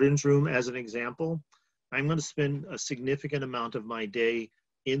Mrs. Gordon's room, as an example, I'm going to spend a significant amount of my day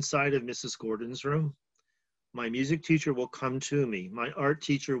inside of Mrs. Gordon's room. My music teacher will come to me. My art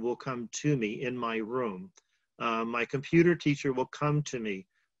teacher will come to me in my room. My computer teacher will come to me.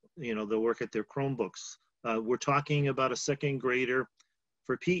 You know, they'll work at their Chromebooks. We're talking about a 2nd grader.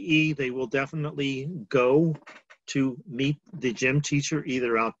 For PE, they will definitely go to meet the gym teacher,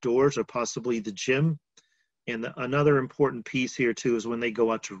 either outdoors or possibly the gym. And another important piece here too is when they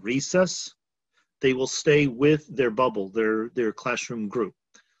go out to recess, they will stay with their bubble, their classroom group.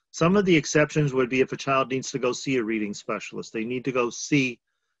 Some of the exceptions would be if a child needs to go see a reading specialist. They need to go see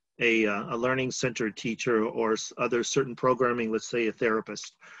a learning center teacher or other certain programming, let's say a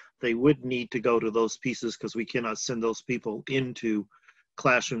therapist. They would need to go to those pieces because we cannot send those people into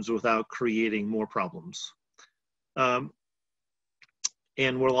classrooms without creating more problems.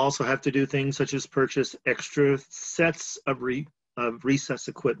 And we'll also have to do things such as purchase extra sets of recess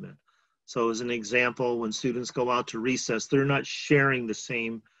equipment. So as an example, when students go out to recess, they're not sharing the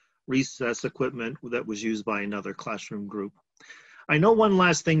same recess equipment that was used by another classroom group. I know one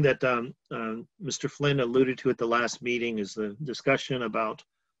last thing that Mr. Flynn alluded to at the last meeting is the discussion about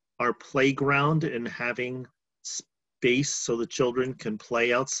our playground and having space so the children can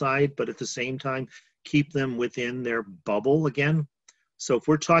play outside, but at the same time, keep them within their bubble again. So if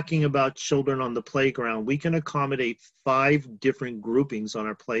we're talking about children on the playground, we can accommodate 5 different groupings on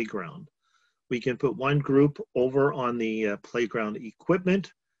our playground. We can put one group over on the playground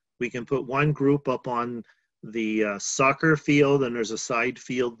equipment. We can put one group up on the soccer field, and there's a side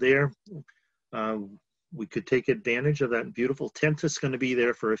field there. We could take advantage of that beautiful tent that's going to be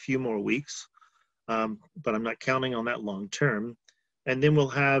there for a few more weeks, but I'm not counting on that long term. And then we'll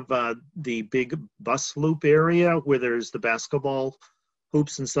have the big bus loop area where there's the basketball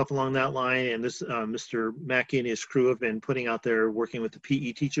hoops and stuff along that line. And this Mr. Mackey and his crew have been putting out there working with the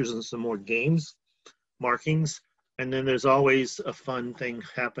PE teachers on some more games, markings. And then there's always a fun thing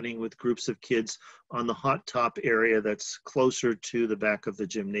happening with groups of kids on the hot top area that's closer to the back of the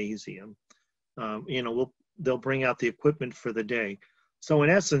gymnasium. You know, they'll bring out the equipment for the day. So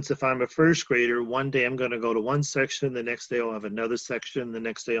in essence, if I'm a first grader, one day I'm going to go to one section, the next day I'll have another section, the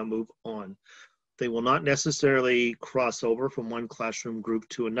next day I'll move on. They will not necessarily cross over from one classroom group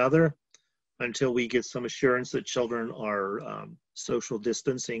to another until we get some assurance that children are social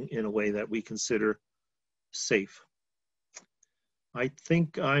distancing in a way that we consider safe. I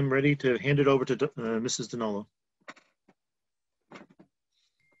think I'm ready to hand it over to Mrs. Dinolo.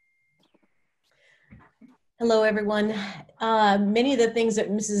 Hello, everyone. Many of the things that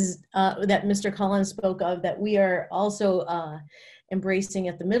Mr. Collins spoke of that we are also embracing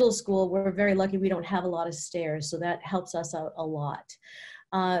at the middle school, we're very lucky we don't have a lot of stairs, so that helps us out a lot.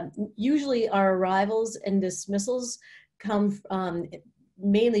 Usually our arrivals and dismissals come from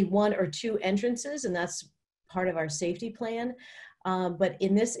mainly 1 or 2 entrances, and that's part of our safety plan. But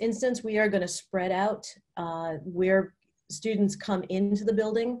in this instance, we are going to spread out where students come into the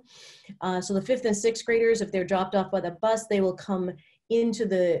building. So the 5th and 6th graders, if they're dropped off by the bus, they will come into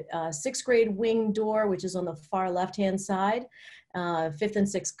the 6th grade wing door, which is on the far left-hand side. 5th and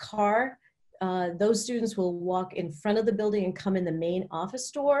 6th car, those students will walk in front of the building and come in the main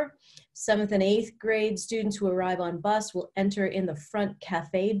office door. 7th and 8th grade students who arrive on bus will enter in the front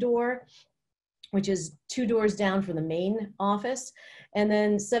cafe door, which is 2 doors down from the main office. And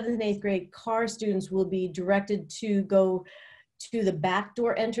then 7th and 8th grade car students will be directed to go to the back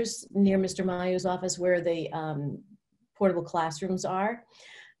door entrance near Mr. Mayu's office where the portable classrooms are.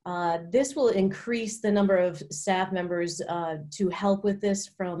 This will increase the number of staff members to help with this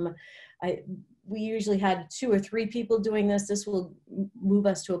from, we usually had 2 or 3 people doing this. This will move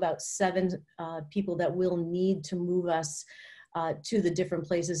us to about 7 people that will need to move us to the different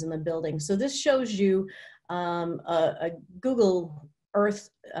places in the building. So this shows you a Google Earth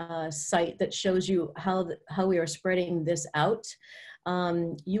site that shows you how we are spreading this out.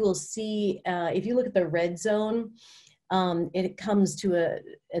 You will see, if you look at the red zone, it comes to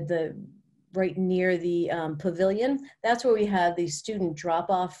right near the pavilion. That's where we have the student drop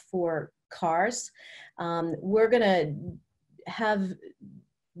off for cars. We're gonna have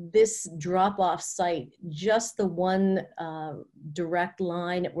this drop-off site, just the one direct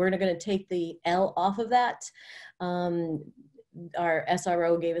line. We're going to take the L off of that. Our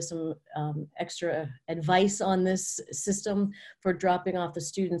SRO gave us some extra advice on this system for dropping off the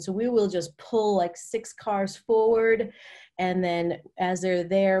students. So we will just pull like 6 cars forward, and then as they're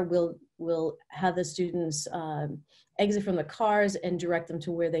there, we'll have the students exit from the cars and direct them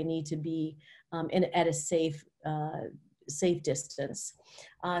to where they need to be at a safe distance.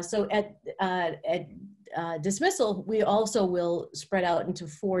 So at dismissal, we also will spread out into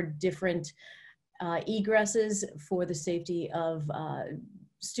 4 different egresses for the safety of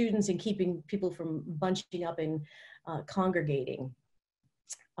students and keeping people from bunching up and congregating.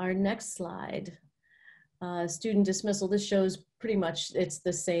 Our next slide, student dismissal. This shows pretty much it's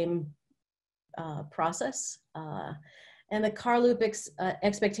the same process. And the car loop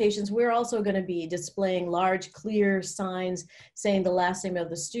expectations, we're also going to be displaying large, clear signs saying the last name of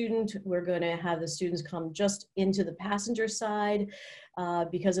the student. We're going to have the students come just into the passenger side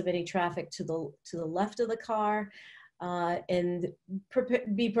because of any traffic to the left of the car. and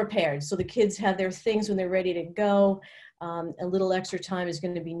be prepared. So the kids have their things when they're ready to go. A little extra time is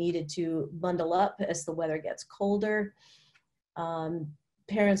going to be needed to bundle up as the weather gets colder.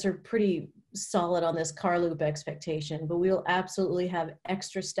 Parents are pretty solid on this car loop expectation, but we'll absolutely have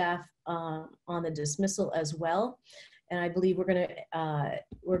extra staff on the dismissal as well. And I believe we're going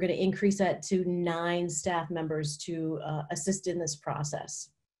to increase that to 9 staff members to assist in this process.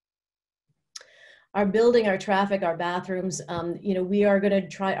 Our building, our traffic, our bathrooms, you know, we are going to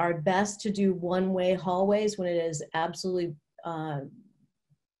try our best to do one-way hallways when it is absolutely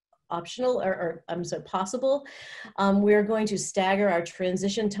optional or I'm sorry, possible. We're going to stagger our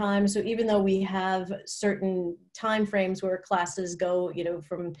transition time. So even though we have certain time frames where classes go, you know,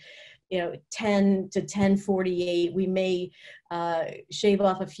 from 10 to 10:48, we may shave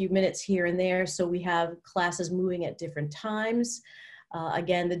off a few minutes here and there. So we have classes moving at different times.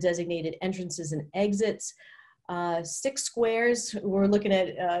 Again, the designated entrances and exits. 6 squares, we're looking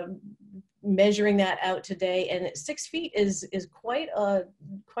at measuring that out today, and 6 feet is quite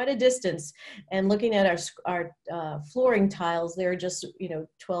a distance. And looking at our flooring tiles, they're just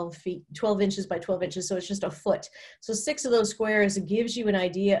 12 inches by 12 inches, so it's just a foot. So 6 of those squares gives you an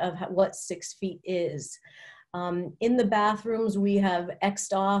idea of what 6 feet is. In the bathrooms, we have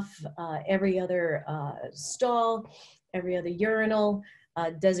X'd off every other stall, every other urinal,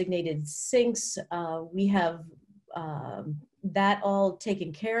 designated sinks. We have that all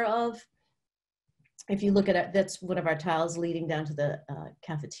taken care of. If you look at it, that's one of our tiles leading down to the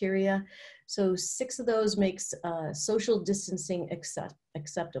cafeteria. So 6 of those makes social distancing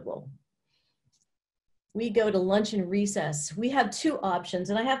acceptable. We go to lunch and recess. We have 2 options,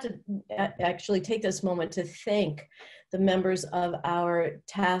 and I have to actually take this moment to thank the members of our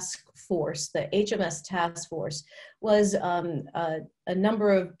task force. The HMS task force was a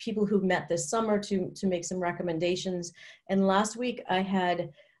number of people who met this summer to make some recommendations. And last week I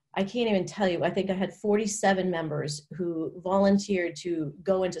can't even tell you, I think I had 47 members who volunteered to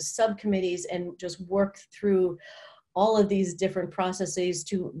go into subcommittees and just work through all of these different processes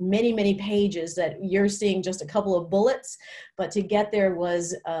to many, many pages that you're seeing just a couple of bullets, but to get there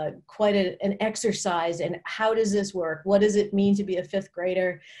was quite an exercise. And how does this work? What does it mean to be a 5th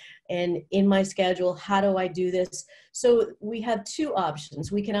grader? And in my schedule, how do I do this? So we have 2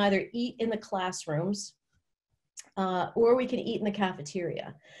 options. We can either eat in the classrooms or we can eat in the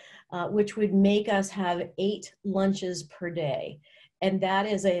cafeteria, which would make us have 8 lunches per day. And that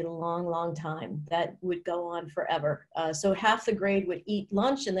is a long, long time. That would go on forever. So half the grade would eat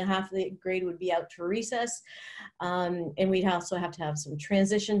lunch and the half of the grade would be out to recess. And we'd also have to have some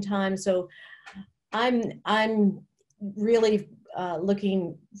transition time. So I'm really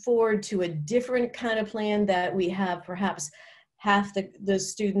looking forward to a different kind of plan that we have perhaps half the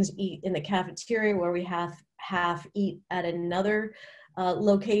students eat in the cafeteria, where we have half eat at another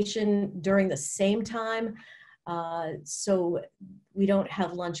location during the same time. So we don't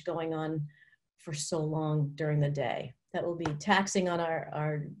have lunch going on for so long during the day. That will be taxing on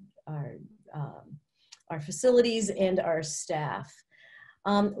our facilities and our staff.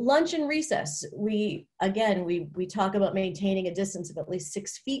 Lunch and recess. We talk about maintaining a distance of at least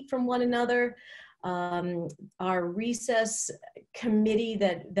 6 feet from one another. Our recess committee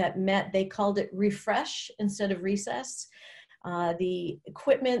that met, they called it refresh instead of recess. The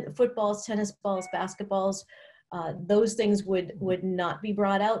equipment, footballs, tennis balls, basketballs, those things would not be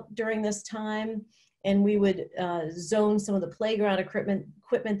brought out during this time. And we would zone some of the playground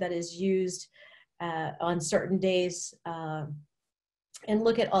equipment that is used on certain days, and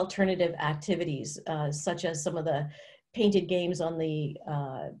look at alternative activities, such as some of the painted games on the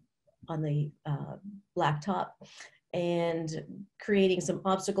blacktop, and creating some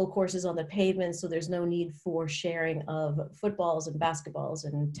obstacle courses on the pavement, so there's no need for sharing of footballs and basketballs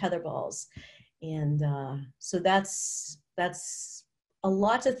and tetherball. And so that's a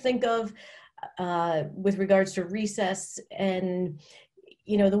lot to think of with regards to recess. And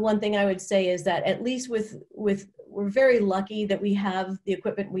the one thing I would say is that at least we're very lucky that we have the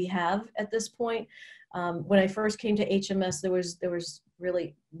equipment we have at this point. When I first came to HMS, there was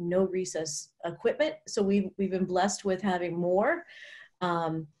really no recess equipment, so we've been blessed with having more.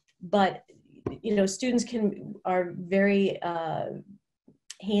 But students are very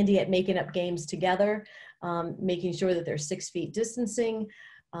handy at making up games together, making sure that they're 6 feet distancing.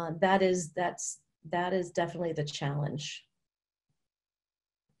 That is definitely the challenge.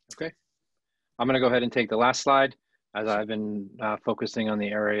 Okay, I'm going to go ahead and take the last slide, as I've been focusing on the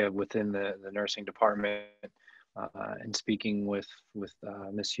area within the nursing department and speaking with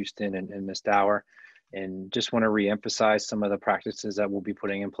Ms. Houston and Ms. Dower, and just want to reemphasize some of the practices that we'll be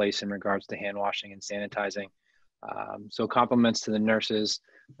putting in place in regards to hand washing and sanitizing. So compliments to the nurses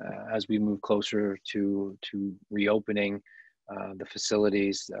as we move closer to reopening the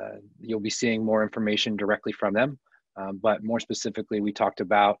facilities. You'll be seeing more information directly from them, but more specifically, we talked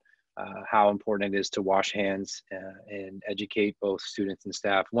about how important it is to wash hands and educate both students and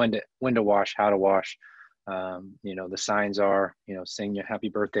staff when to wash, how to wash. You know, the signs are, you know, sing your happy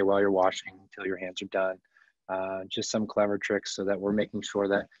birthday while you're washing until your hands are done. Just some clever tricks so that we're making sure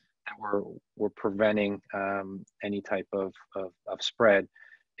that we're preventing any type of spread.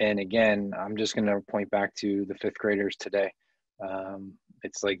 And again, I'm just going to point back to the 5th graders today.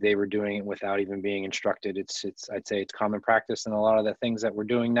 It's like they were doing it without even being instructed. I'd say it's common practice in a lot of the things that we're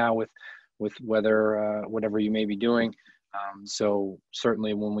doing now with whatever you may be doing. So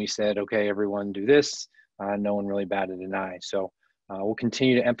certainly when we said, okay, everyone do this, no one really batted an eye. So we'll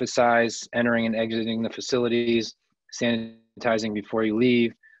continue to emphasize entering and exiting the facilities, sanitizing before you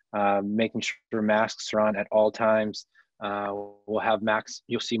leave, making sure masks are on at all times. We'll have masks.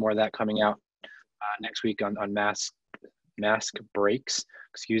 You'll see more of that coming out next week on mask breaks,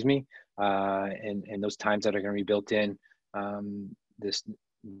 excuse me, and those times that are going to be built in.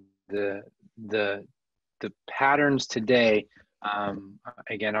 The patterns today,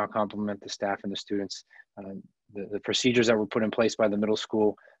 again, I'll compliment the staff and the students. The procedures that were put in place by the middle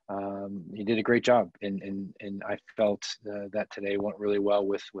school, you did a great job, and I felt that today went really well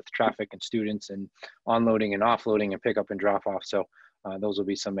with traffic and students and onloading and offloading and pickup and drop off. So those will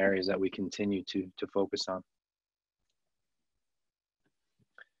be some areas that we continue to focus on.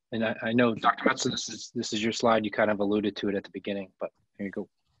 And I know, Dr. Metzler, this is your slide. You kind of alluded to it at the beginning, but here you go.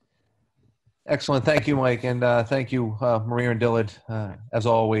 Excellent. Thank you, Mike. And thank you, Maria and Dillard. As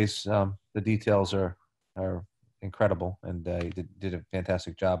always, the details are incredible, and you did a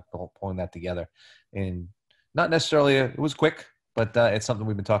fantastic job pulling that together. And not necessarily, it was quick, but it's something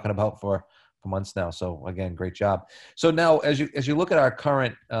we've been talking about for months now. So again, great job. So now as you look at our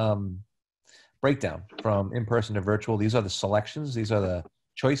current breakdown from in-person to virtual, these are the selections. These are the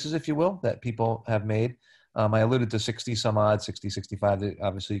choices, if you will, that people have made. I alluded to 60 some odd, 60, 65.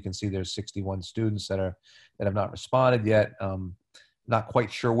 Obviously, you can see there's 61 students that have not responded yet. Not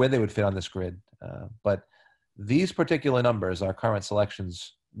quite sure where they would fit on this grid. But these particular numbers, our current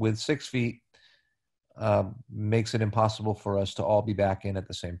selections with 6 feet, makes it impossible for us to all be back in at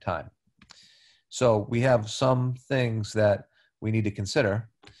the same time. So we have some things that we need to consider.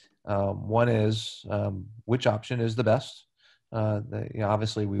 One is which option is the best?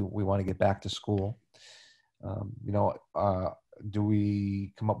 Obviously, we want to get back to school. Do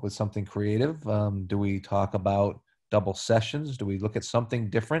we come up with something creative? Do we talk about double sessions? Do we look at something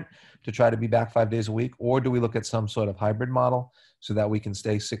different to try to be back 5 days a week? Or do we look at some sort of hybrid model so that we can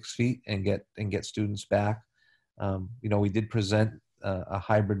stay 6 feet and get students back? We did present a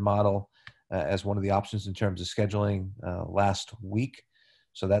hybrid model as one of the options in terms of scheduling last week.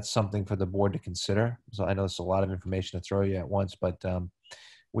 So that's something for the board to consider. So I know it's a lot of information to throw you at once, but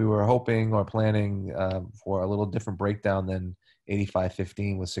we were hoping or planning for a little different breakdown than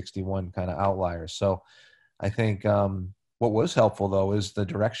 85-15 with 61 kind of outliers. So I think what was helpful, though, is the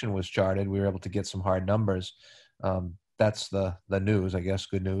direction was charted. We were able to get some hard numbers. That's the news, I guess,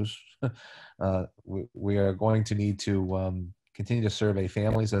 good news. We are going to need to continue to survey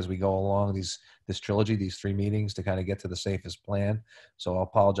families as we go along this trilogy, these 3 meetings, to kind of get to the safest plan. So I'll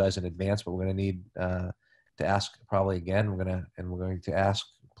apologize in advance, but we're going to need to ask probably again. We're going to ask,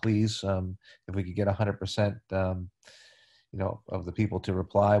 please, if we could get 100%, of the people to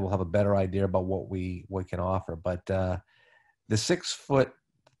reply. We'll have a better idea about what we can offer. But the 6 foot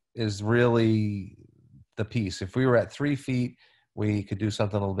is really the piece. If we were at 3 feet, we could do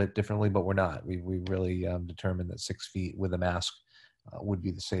something a little bit differently, but we're not. We really determined that 6 feet with a mask would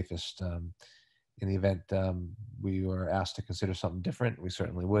be the safest. In the event we were asked to consider something different, we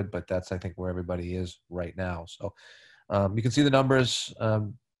certainly would, but that's, I think, where everybody is right now. So you can see the numbers,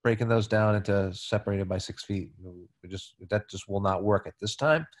 breaking those down into separated by 6 feet. That just will not work at this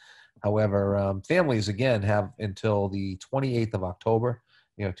time. However, families, again, have until the 28th of October,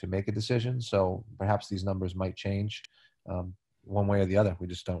 to make a decision. So perhaps these numbers might change one way or the other. We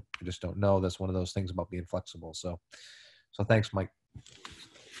just don't know. That's one of those things about being flexible. So thanks, Mike.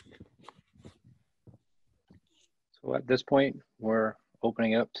 So at this point, we're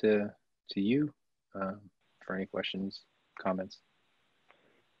opening up to you for any questions, comments.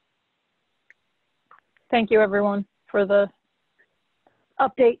 Thank you, everyone, for the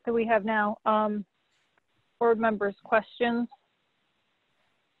update that we have now. Board members, questions?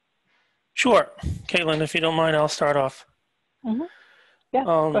 Sure. Caitlin, if you don't mind, I'll start off. Mm-hmm. Yeah,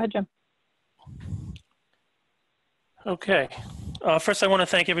 go ahead, Jim. Okay. First, I want to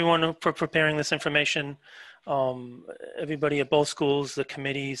thank everyone for preparing this information. Everybody at both schools, the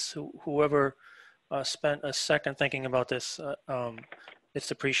committees, whoever spent a second thinking about this,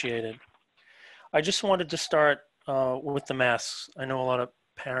 it's appreciated. I just wanted to start with the masks. I know a lot of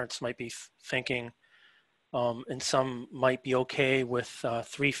parents might be thinking, and some might be okay with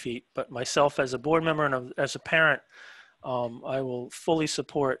 3 feet, but myself as a board member and as a parent, I will fully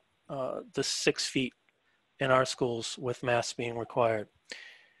support the 6 feet in our schools with masks being required.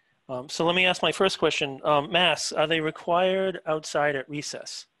 So let me ask my first question. Masks, are they required outside at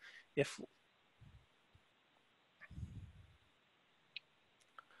recess?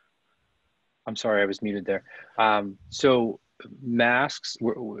 I'm sorry, I was muted there. So masks,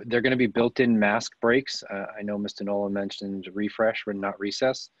 they're going to be built-in mask breaks. I know Mr. Nolan mentioned refresh, but not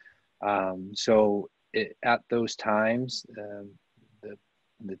recess. So at those times,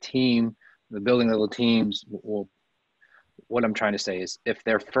 the team, the building level teams will, what I'm trying to say is if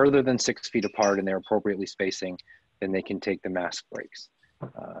they're further than 6 feet apart and they're appropriately spacing, then they can take the mask breaks.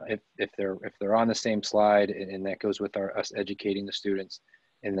 If they're on the same slide, and that goes with us educating the students,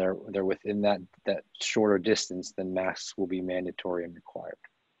 and they're within that shorter distance, then masks will be mandatory and required.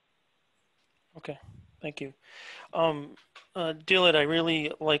 Okay, thank you. Dillard, I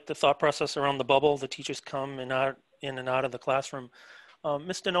really like the thought process around the bubble. The teachers come in and out of the classroom.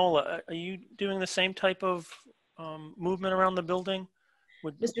 Mr. Nola, are you doing the same type of movement around the building?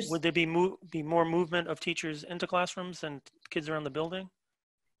 Would there be more movement of teachers into classrooms than kids around the building?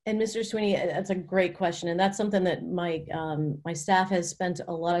 And Mr. Sweeney, that's a great question. And that's something that my staff has spent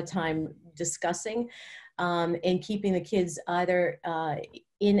a lot of time discussing and keeping the kids either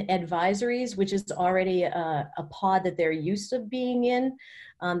in advisories, which is already a pod that they're used to being in.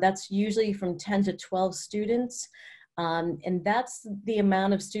 That's usually from 10 to 12 students. And that's the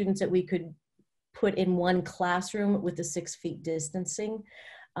amount of students that we could put in one classroom with the 6 feet distancing.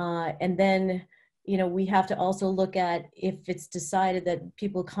 And then, you know, we have to also look at if it's decided that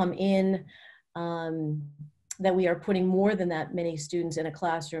people come in, that we are putting more than that many students in a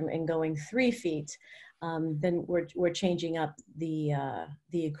classroom and going 3 feet, then we're changing up the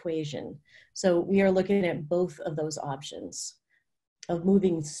equation. So we are looking at both of those options of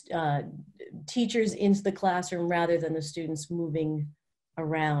moving teachers into the classroom rather than the students moving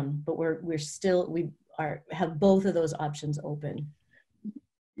around. But we have both of those options open.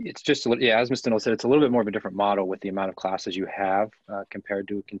 It's just, yeah, as Mr. Noel said, it's a little bit more of a different model with the amount of classes you have compared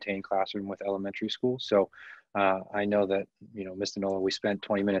to a contained classroom with elementary school. So I know that, you know, Mr. Noel, we spent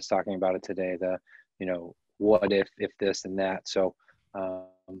 20 minutes talking about it today, you know, what if this and that. So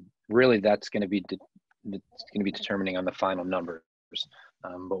really that's going to be determining on the final numbers.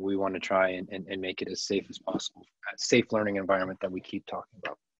 But we want to try and make it as safe as possible, a safe learning environment that we keep talking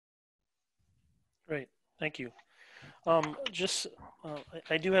about. Great, thank you.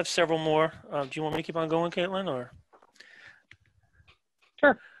 I do have several more. Do you want me to keep on going, Caitlin, or?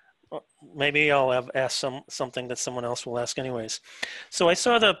 Sure. Maybe I'll ask something that someone else will ask anyways. So I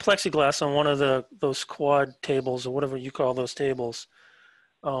saw the plexiglass on one of those quad tables or whatever you call those tables.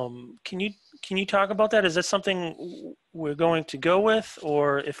 Can you talk about that? Is that something we're going to go with,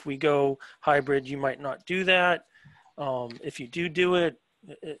 or if we go hybrid, you might not do that? If you do it,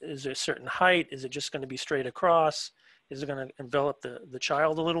 is there a certain height? Is it just going to be straight across? Is it going to envelop the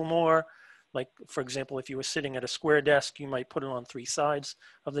child a little more? Like, for example, if you were sitting at a square desk, you might put it on 3 sides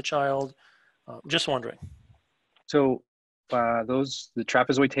of the child. Just wondering. So the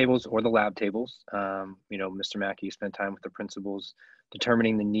trapezoid tables or the lab tables, you know, Mr. Mackey spent time with the principals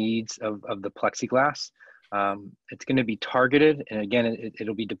determining the needs of the plexiglass. It's going to be targeted, and again,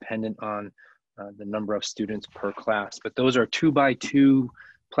 it'll be dependent on the number of students per class. But those are 2x2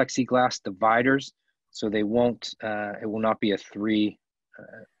 plexiglass dividers, so they won't. It will not be a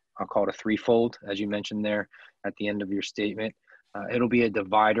I'll call it a 3-fold, as you mentioned there at the end of your statement. It'll be a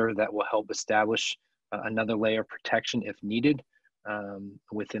divider that will help establish another layer of protection if needed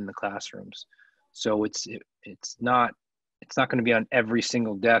within the classrooms. So it's not going to be on every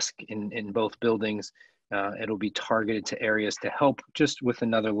single desk in both buildings. It'll be targeted to areas to help just with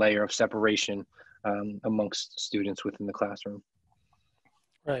another layer of separation amongst students within the classroom.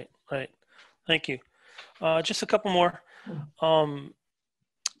 Right. Thank you. Just a couple more.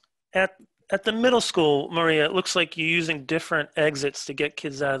 At the middle school, Maria, it looks like you're using different exits to get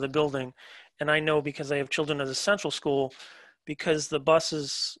kids out of the building. And I know because I have children at a central school, because the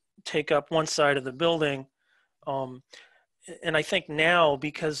buses take up one side of the building. And I think now,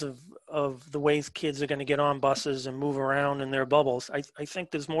 because of the ways kids are going to get on buses and move around in their bubbles, I think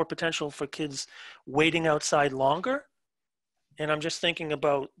there's more potential for kids waiting outside longer And I'm just thinking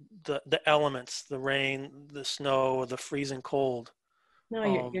about the elements, the rain, the snow, the freezing cold.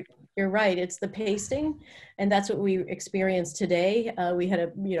 No, you're right. It's the pacing, and that's what we experienced today. We had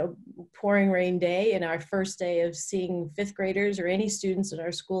a pouring rain day, and our first day of seeing fifth graders or any students in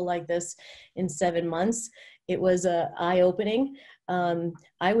our school like this in 7 months. It was eye-opening.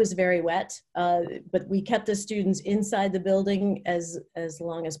 I was very wet, but we kept the students inside the building as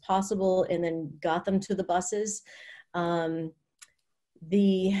long as possible, and then got them to the buses. That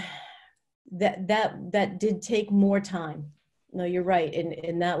did take more time. No, you're right. And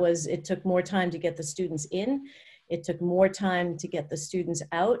it took more time to get the students in. It took more time to get the students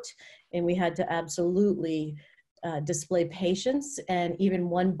out. And we had to absolutely display patience. And even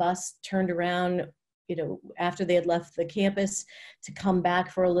one bus turned around, after they had left the campus to come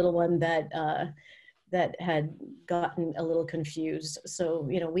back for a little one that had gotten a little confused. So,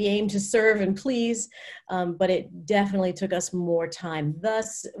 we aim to serve and please, but it definitely took us more time.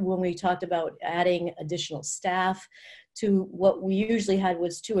 Thus, when we talked about adding additional staff to what we usually had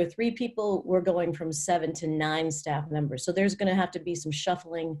was 2 or 3 people, we're going from 7 to 9 staff members. So there's gonna have to be some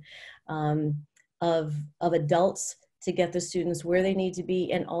shuffling of adults to get the students where they need to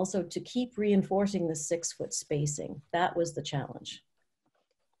be, and also to keep reinforcing the 6-foot spacing. That was the challenge.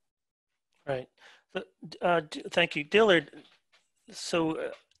 Right. Thank you. Dillard, so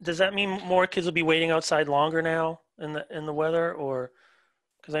does that mean more kids will be waiting outside longer now in the weather, or?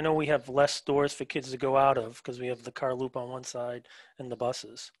 Because I know we have less doors for kids to go out of because we have the car loop on one side and the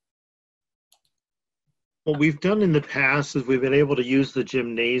buses. What we've done in the past is we've been able to use the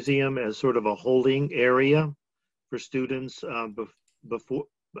gymnasium as sort of a holding area for students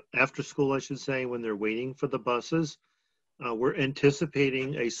after school, I should say, when they're waiting for the buses. We're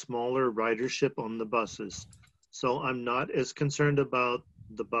anticipating a smaller ridership on the buses. So I'm not as concerned about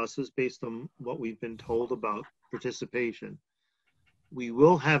the buses based on what we've been told about participation. We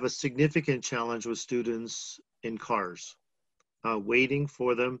will have a significant challenge with students in cars, waiting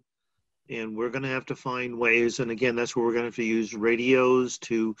for them. And we're gonna have to find ways, and again, that's where we're gonna have to use radios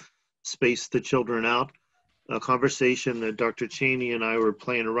to space the children out. A conversation that Dr. Cheney and I were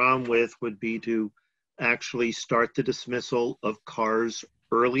playing around with would be to actually start the dismissal of cars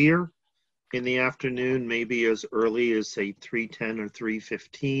earlier in the afternoon, maybe as early as say 3:10 or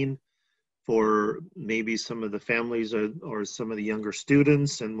 3:15. For maybe some of the families or some of the younger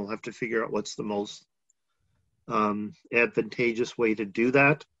students, and we'll have to figure out what's the most advantageous way to do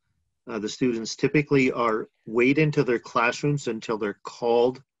that. The students typically wait into their classrooms until they're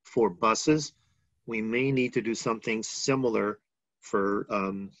called for buses. We may need to do something similar for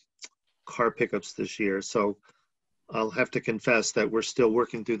car pickups this year. So I'll have to confess that we're still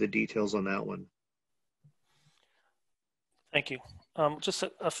working through the details on that one. Thank you. Just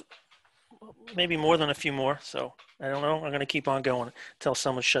maybe more than a few more, so I don't know. I'm going to keep on going until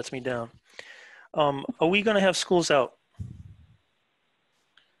someone shuts me down. Are we going to have schools out?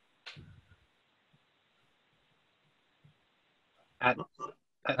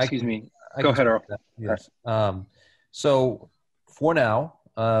 Excuse me. Go ahead, Earl. Yes. So for now,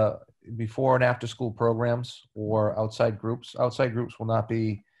 before and after school programs or outside groups will not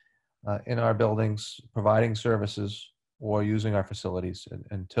be in our buildings providing services or using our facilities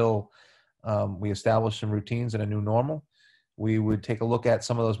until we establish some routines and a new normal. We would take a look at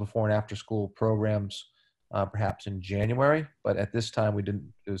some of those before and after school programs, perhaps in January, but at this time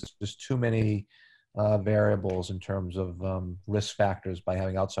there's just too many variables in terms of risk factors by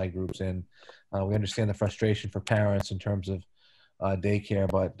having outside groups in. We understand the frustration for parents in terms of daycare,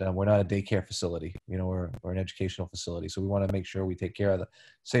 but we're not a daycare facility. We're an educational facility. So we want to make sure we take care of the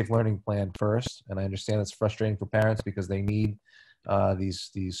safe learning plan first. And I understand it's frustrating for parents because they need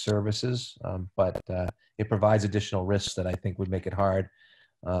these services, but it provides additional risks that I think would make it hard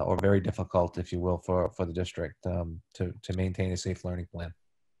or very difficult, if you will, for the district to maintain a safe learning plan.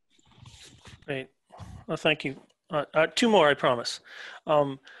 Great. Well, thank you. 2 more, I promise.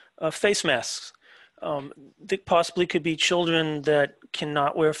 Face masks. There possibly could be children that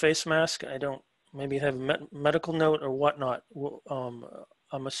cannot wear face masks. Maybe have a medical note or whatnot.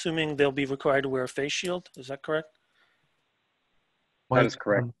 I'm assuming they'll be required to wear a face shield. Is that correct? That is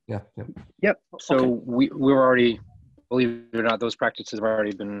correct. Yeah. Yep. So Okay. we were already, believe it or not, those practices have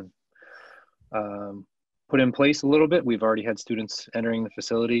already been put in place a little bit. We've already had students entering the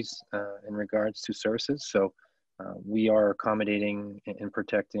facilities in regards to services. So we are accommodating and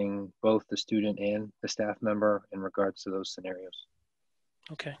protecting both the student and the staff member in regards to those scenarios.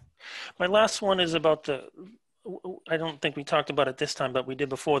 Okay. My last one is about I don't think we talked about it this time, but we did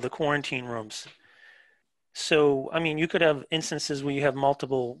before, the quarantine rooms. So, I mean, you could have instances where you have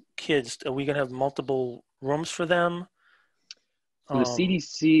multiple kids. Are we going to have multiple rooms for them? So the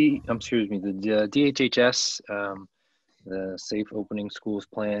CDC, excuse me, the DHHS, the Safe Opening Schools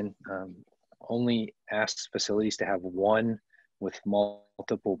Plan, only asks facilities to have one with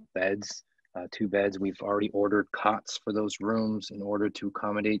multiple beds, 2 beds. We've already ordered cots for those rooms in order to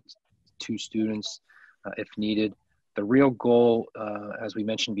accommodate 2 students if needed. The real goal, as we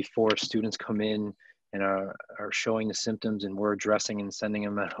mentioned before, students come in and are showing the symptoms and we're addressing and sending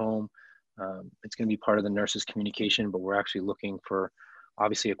them at home. It's going to be part of the nurse's communication, but we're actually looking for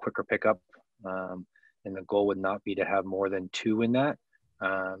obviously a quicker pickup. And the goal would not be to have more than 2 in that.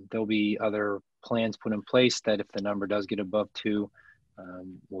 There'll be other plans put in place that if the number does get above 2,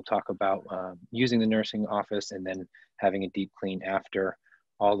 we'll talk about using the nursing office and then having a deep clean after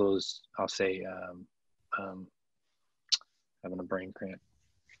all those, I'll say, having a brain cramp.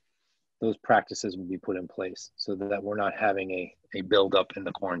 Those practices will be put in place so that we're not having a buildup in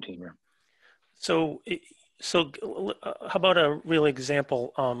the quarantine room. So how about a real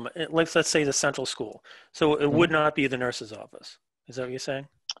example? Let's say the central school. So it would not be the nurse's office. Is that what you're saying?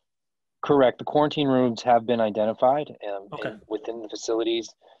 Correct. The quarantine rooms have been identified Okay. and within the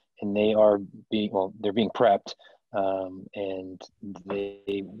facilities, and they are they're being prepped, and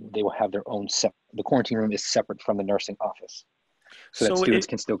they will have their own the quarantine room is separate from the nursing office. So that students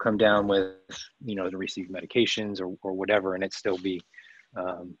can still come down with, to receive medications or whatever, and it still be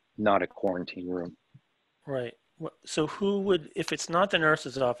not a quarantine room. Right. So who would, if it's not the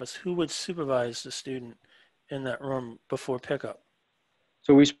nurse's office, who would supervise the student in that room before pickup?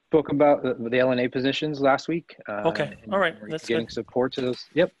 So we spoke about the LNA positions last week. Okay. All right. That's getting good. support to those.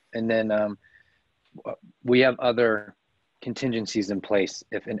 Yep. And then we have other contingencies in place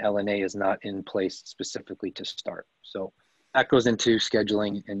if an LNA is not in place specifically to start. So that goes into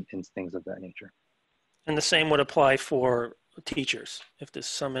scheduling and things of that nature. And the same would apply for teachers. If there's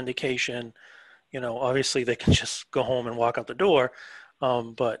some indication, obviously they can just go home and walk out the door.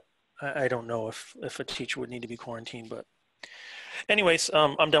 But I don't know if a teacher would need to be quarantined. But anyways,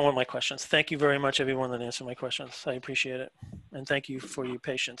 I'm done with my questions. Thank you very much, everyone that answered my questions. I appreciate it. And thank you for your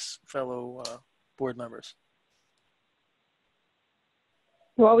patience, fellow board members.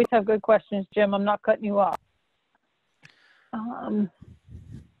 You always have good questions, Jim. I'm not cutting you off.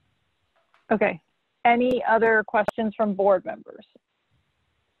 Okay. Any other questions from board members?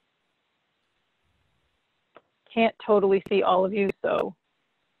 Can't totally see all of you, so.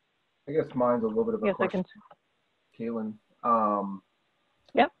 I guess mine's a little bit of a Yes, question. Kaylin.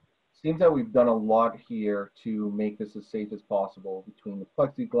 Yep. Seems that we've done a lot here to make this as safe as possible between the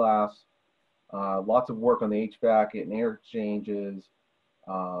plexiglass, lots of work on the HVAC and air exchanges,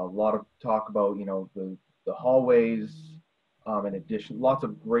 a lot of talk about, the hallways, in addition, lots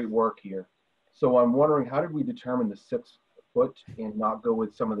of great work here. So I'm wondering, how did we determine the 6 foot and not go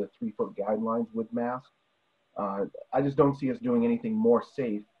with some of the 3 foot guidelines with masks? I just don't see us doing anything more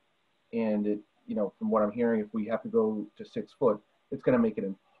safe. And from what I'm hearing, if we have to go to 6 foot, it's going to make it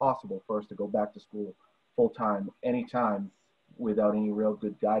impossible for us to go back to school full time, anytime, without any real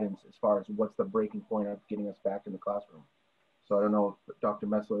good guidance as far as what's the breaking point of getting us back in the classroom. So I don't know if Dr.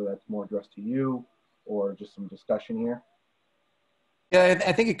 Metzler, that's more addressed to you or just some discussion here. Yeah,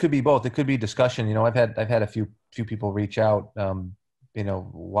 I think it could be both. It could be discussion. I've had a few people reach out,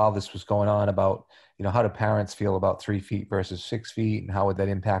 while this was going on about, how do parents feel about 3 feet versus 6 feet, and how would that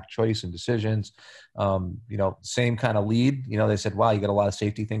impact choice and decisions? Same kind of lead. They said, wow, you got a lot of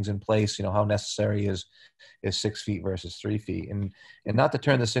safety things in place. How necessary is 6 feet versus 3 feet? And not to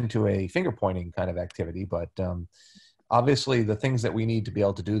turn this into a finger pointing kind of activity, but obviously the things that we need to be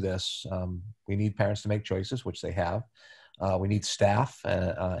able to do this, we need parents to make choices, which they have. We need staff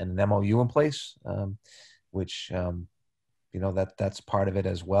and an MOU in place, which, that's part of it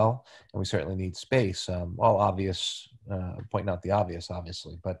as well. And we certainly need space. All obvious, pointing out the obvious,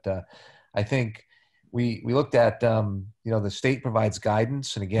 obviously. But I think we looked at, the state provides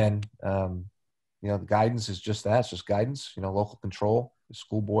guidance. And again, the guidance is just that. It's just guidance, local control. The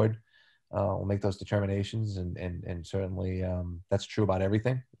school board will make those determinations. And certainly that's true about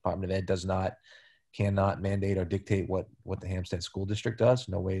everything. Department of Ed cannot mandate or dictate what the Hampstead School District does.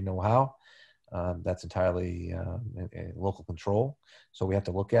 No way, no how. That's entirely local control. So we have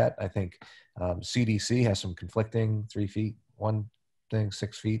to look at, I think CDC has some conflicting 3 feet, one thing,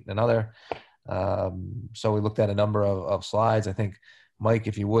 6 feet, another. So we looked at a number of slides. I think, Mike,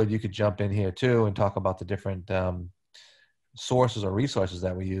 if you would, you could jump in here too and talk about the different sources or resources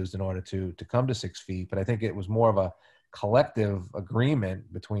that we used in order to come to 6 feet. But I think it was more of a collective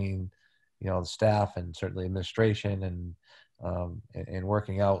agreement between the staff and certainly administration and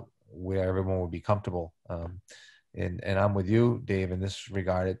working out where everyone would be comfortable. And I'm with you, Dave, in this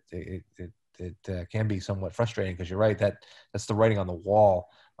regard. It it can be somewhat frustrating because you're right, that's the writing on the wall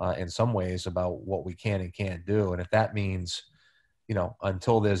in some ways about what we can and can't do. And if that means,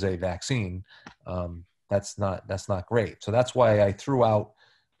 until there's a vaccine, that's not great. So that's why I threw out,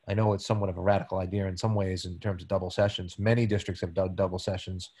 I know it's somewhat of a radical idea in some ways in terms of double sessions. Many districts have done double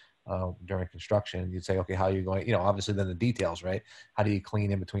sessions during construction. You'd say, okay, how are you going, obviously then the details, right? How do you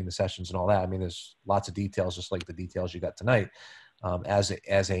clean in between the sessions and all that? I mean, there's lots of details, just like the details you got tonight,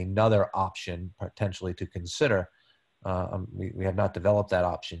 as another option potentially to consider. We have not developed that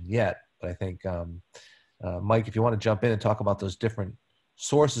option yet, but I think, Mike, if you want to jump in and talk about those different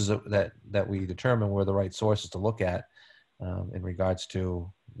sources that we determine were the right sources to look at in regards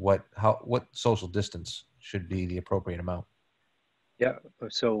to what social distance should be the appropriate amount. Yeah,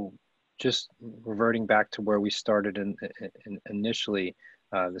 so just reverting back to where we started initially,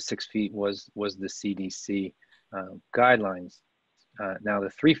 the 6 feet was the CDC guidelines. Now the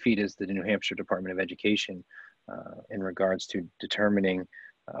 3 feet is the New Hampshire Department of Education in regards to determining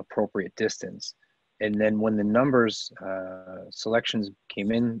appropriate distance. And then when the numbers selections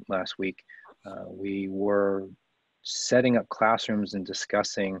came in last week, we were setting up classrooms and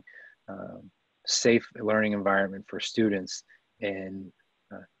discussing safe learning environment for students. And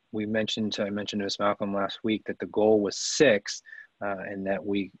I mentioned to Ms. Malcolm last week that the goal was 6 and that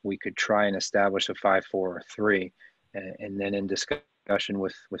we could try and establish a 5, 4, or 3. And then in discussion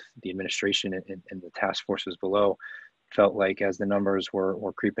with the administration and the task forces below, felt like as the numbers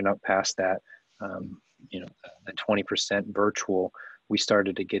were creeping up past that, the 20% virtual, we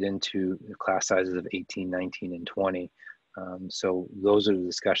started to get into class sizes of 18, 19, and 20. So those are the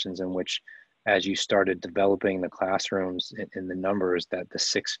discussions in which, as you started developing the classrooms and the numbers, that the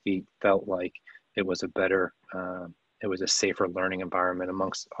 6 feet felt like it was a better, it was a safer learning environment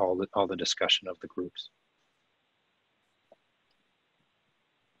amongst all the discussion of the groups.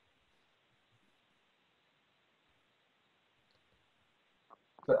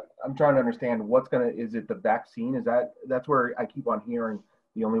 So I'm trying to understand is it the vaccine? That's where I keep on hearing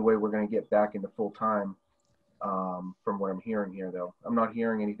the only way we're going to get back into full time from what I'm hearing here, though. I'm not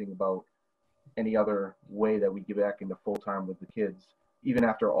hearing anything about any other way that we get back into full time with the kids, even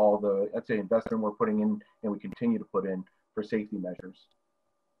after all the, let's say, investment we're putting in and we continue to put in for safety measures.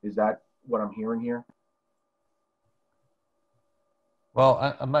 Is that what I'm hearing here?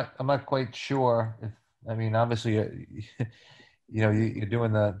 Well, I'm not quite sure. Obviously, you're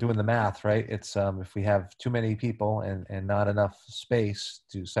doing the math, right? It's if we have too many people and not enough space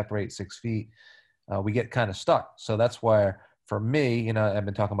to separate 6 feet, we get kind of stuck. So that's why, for me, I've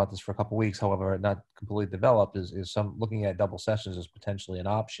been talking about this for a couple of weeks. However, not completely developed is some looking at double sessions as potentially an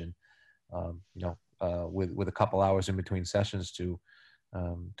option. With a couple hours in between sessions to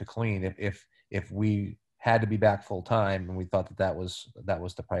clean. If we had to be back full time and we thought that was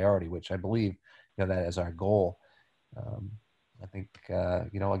the priority, which I believe that is our goal. I think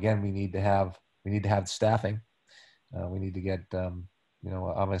again we need to have staffing. We need to get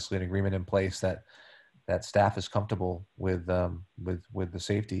obviously an agreement in place that staff is comfortable with the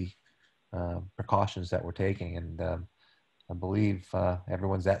safety precautions that we're taking, and I believe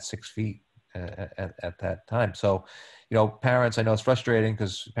everyone's at 6 feet at that time. So, parents, I know it's frustrating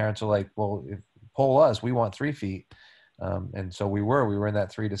because parents are like, well, if poll us, we want 3 feet. And so we were in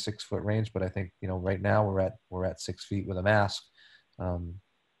that 3 to 6 foot range, but I think, right now we're at 6 feet with a mask.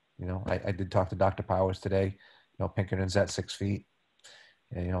 I did talk to Dr. Powers today. Pinkerton's at 6 feet,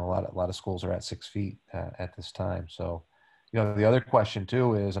 and, a lot of schools are at 6 feet at this time. So, the other question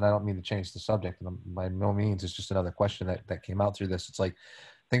too is, and I don't mean to change the subject, and by no means, it's just another question that came out through this. It's like,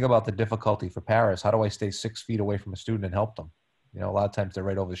 think about the difficulty for parents. How do I stay 6 feet away from a student and help them? A lot of times they're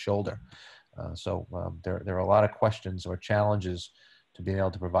right over the shoulder. So there are a lot of questions or challenges to being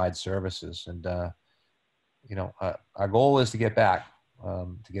able to provide services. And, our goal is to get back,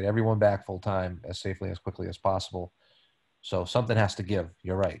 to get everyone back full time as safely, as quickly as possible. So something has to give.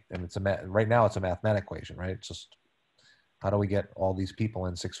 You're right. And right now it's a mathematical equation, right? It's just, how do we get all these people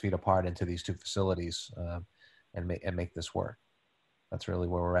in 6 feet apart into these two facilities and make this work? That's really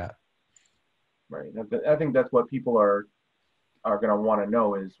where we're at. Right. I think that's what people are going to want to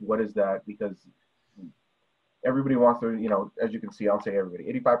know is, what is that? Because everybody wants to, as you can see, I'll say everybody,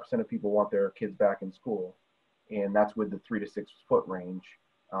 85% of people want their kids back in school. And that's with the 3 to 6 foot range,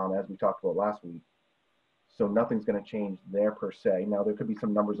 as we talked about last week. So nothing's going to change there per se. Now, there could be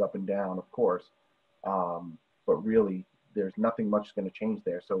some numbers up and down, of course, but really there's nothing much going to change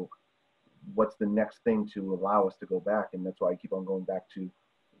there. So what's the next thing to allow us to go back? And that's why I keep on going back to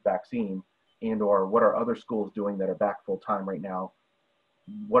vaccine, and or what are other schools doing that are back full time right now?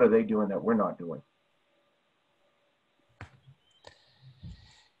 What are they doing that we're not doing?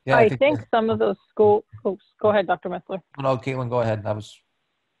 Yeah, I think some of those go ahead, Dr. Metzler. No, Caitlin, go ahead. I'm just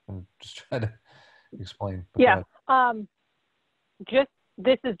trying to explain. But Yeah.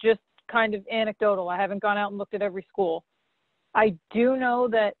 This is just kind of anecdotal. I haven't gone out and looked at every school. I do know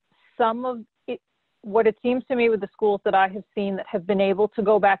that some of it, what it seems to me with the schools that I have seen that have been able to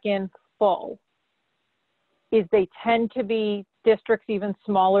go back in full, is they tend to be districts even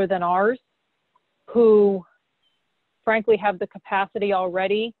smaller than ours, who frankly have the capacity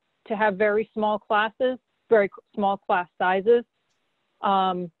already to have very small classes, very small class sizes.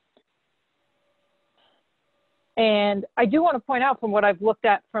 And I do want to point out, from what I've looked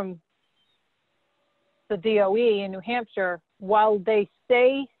at from the DOE in New Hampshire, while they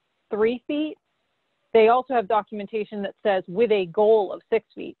say 3 feet, they also have documentation that says with a goal of 6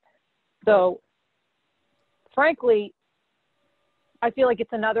 feet. So frankly, I feel like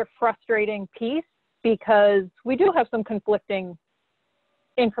it's another frustrating piece, because we do have some conflicting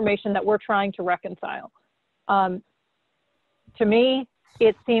information that we're trying to reconcile. To me,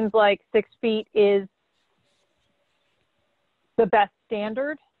 it seems like 6 feet is the best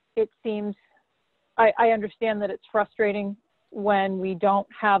standard. It seems, I understand that it's frustrating when we don't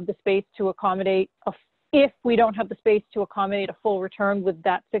have the space to accommodate, if we don't have the space to accommodate a full return with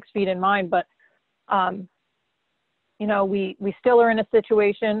that 6 feet in mind, but you know, we still are in a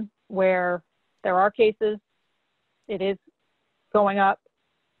situation where there are cases, it is going up.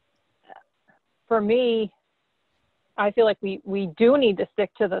 For me, I feel like we do need to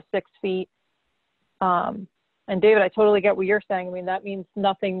stick to the 6 feet. And David, I totally get what you're saying. I mean, that means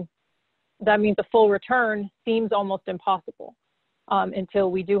nothing, that means a full return seems almost impossible until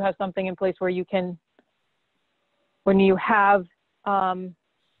we do have something in place where you can, when you have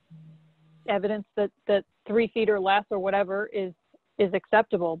evidence that 3 feet or less or whatever is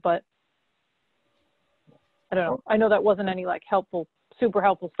acceptable. But I don't know. I know that wasn't any like super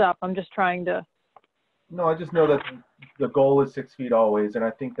helpful stuff. I'm just trying to. No, I just know that the goal is 6 feet always. And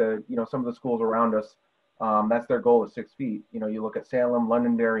I think that, you know, some of the schools around us, that's their goal is 6 feet. You know, you look at Salem,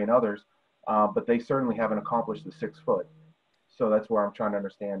 Londonderry, and others, but they certainly haven't accomplished the 6 foot. So that's where I'm trying to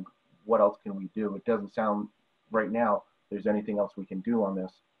understand what else can we do. It doesn't sound right now there's anything else we can do on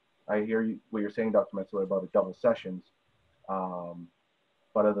this. I hear you, what you're saying, Dr. Metzler, about a double sessions.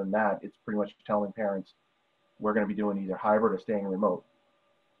 But other than that, it's pretty much telling parents we're going to be doing either hybrid or staying remote.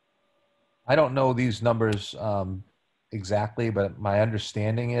 I don't know these numbers exactly, but my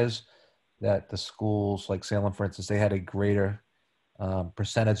understanding is that the schools like Salem, for instance, they had a greater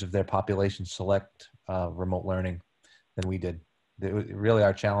percentage of their population select remote learning than we did. Really,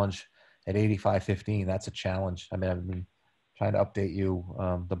 our challenge at 85-15, that's a challenge. I mean, I've been trying to update you,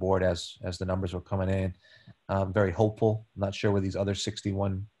 the board, as the numbers were coming in. I'm very hopeful. I'm not sure where these other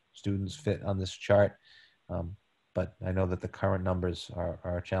 61 students fit on this chart, but I know that the current numbers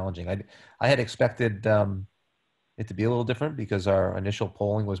are challenging. I had expected it to be a little different because our initial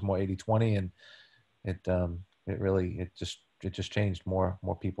polling was more 80-20, and it just changed. More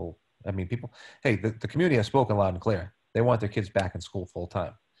people. I mean, people. Hey, the community has spoken loud and clear. They want their kids back in school full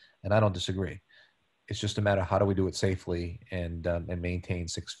time, and I don't disagree. It's just a matter of how do we do it safely and maintain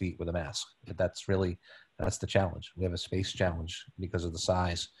 6 feet with a mask. That's the challenge. We have a space challenge because of the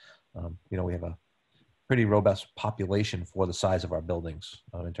size. You know, we have a pretty robust population for the size of our buildings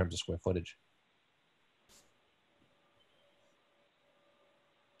in terms of square footage.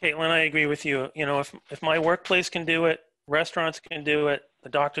 Caitlin, I agree with you. You know, if my workplace can do it, restaurants can do it, the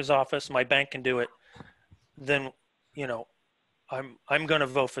doctor's office, my bank can do it, then, you know, I'm going to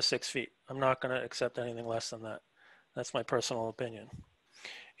vote for 6 feet. I'm not going to accept anything less than that. That's my personal opinion.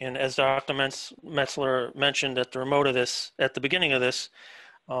 And as Dr. Metzler mentioned at the beginning of this,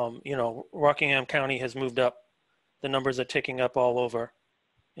 you know, Rockingham County has moved up. The numbers are ticking up all over.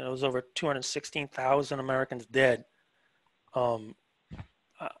 You know, there's over 216,000 Americans dead.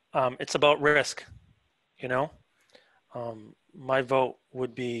 It's about risk, you know. My vote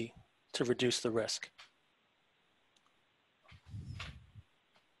would be to reduce the risk.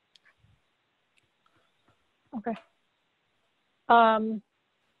 Okay.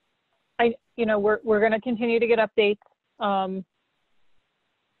 You know, we're going to continue to get updates.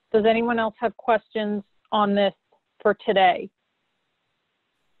 Does anyone else have questions on this for today?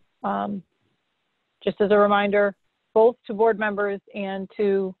 Just as a reminder, both to board members and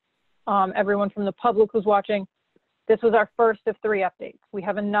to everyone from the public who's watching, this was our first of 3 updates. We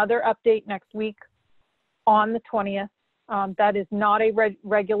have another update next week on the 20th. That is not a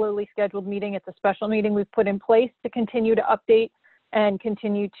regularly scheduled meeting. It's a special meeting we've put in place to continue to update and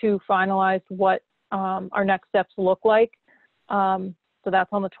continue to finalize what our next steps look like. So that's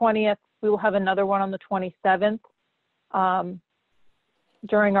on the 20th. We will have another one on the 27th.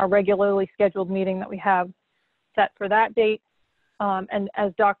 during our regularly scheduled meeting that we have set for that date. And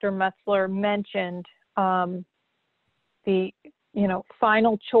as Dr. Metzler mentioned, the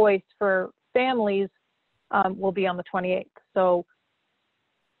final choice for families will be on the 28th. So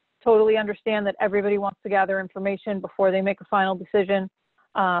totally understand that everybody wants to gather information before they make a final decision.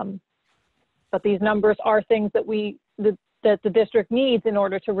 But these numbers are things that that the district needs in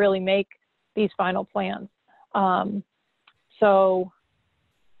order to really make these final plans. So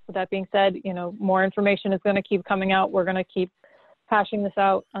with that being said, more information is going to keep coming out. We're going to keep hashing this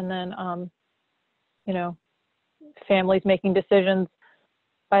out, and then, families making decisions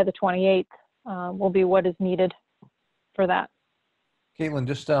by the 28th will be what is needed for that. Caitlin,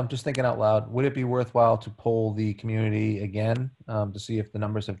 just thinking out loud, would it be worthwhile to poll the community again to see if the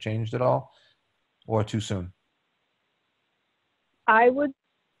numbers have changed at all, or too soon? I would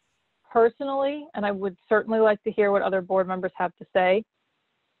personally, and I would certainly like to hear what other board members have to say,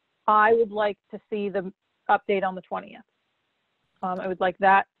 I would like to see the update on the 20th. I would like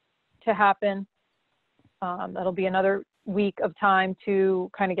that to happen. That'll be another week of time to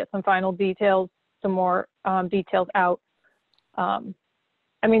kind of get some final details, some more details out.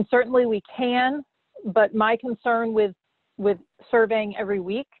 I mean, certainly we can, but my concern with surveying every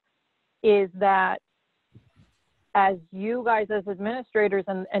week is that as you guys as administrators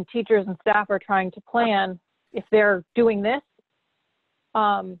and teachers and staff are trying to plan, if they're doing this,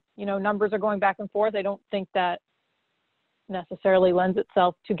 numbers are going back and forth. I don't think that necessarily lends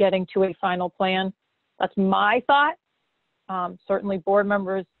itself to getting to a final plan. That's my thought. Certainly board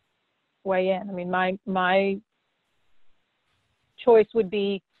members weigh in. I mean, my choice would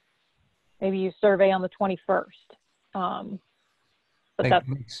be maybe you survey on the 21st. But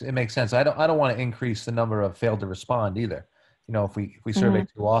it makes sense. I don't want to increase the number of failed to respond either. If we survey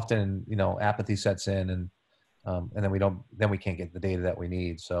too often, apathy sets in, and then we can't get the data that we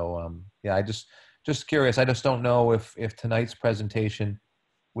need. So yeah, I just curious. I just don't know if tonight's presentation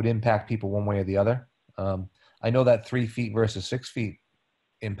would impact people one way or the other. I know that 3 feet versus 6 feet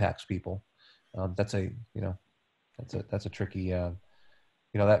impacts people. That's a tricky,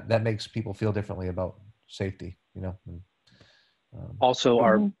 that makes people feel differently about safety, Also,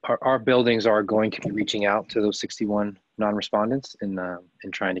 our buildings are going to be reaching out to those 61 non-respondents and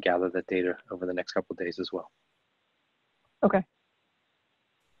trying to gather that data over the next couple of days as well. Okay.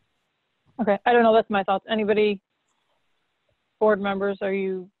 I don't know. That's my thoughts. Anybody, board members, are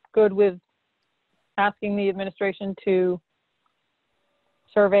you good with asking the administration to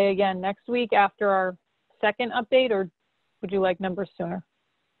survey again next week after our second update, or would you like numbers sooner?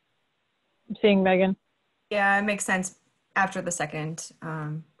 I'm seeing Megan. Yeah, it makes sense after the second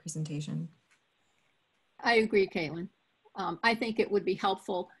presentation. I agree, Caitlin. I think it would be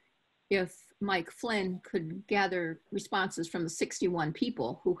helpful if Mike Flynn could gather responses from the 61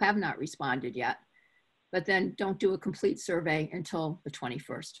 people who have not responded yet, but then don't do a complete survey until the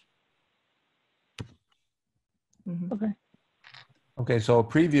 21st. Okay. Okay, so a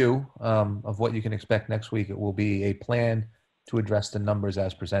preview of what you can expect next week. It will be a plan to address the numbers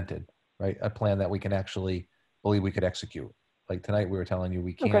as presented, right? A plan that we can actually believe we could execute. Like tonight, we were telling you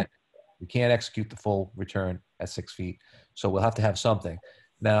we can't execute the full return at 6 feet, so we'll have to have something.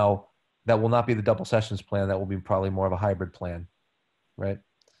 Now, that will not be the double sessions plan. That will be probably more of a hybrid plan, right?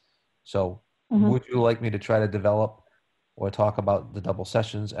 So, would you like me to try to develop or talk about the double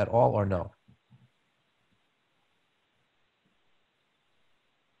sessions at all, or no?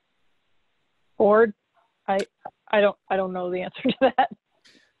 Board, I don't know the answer to that.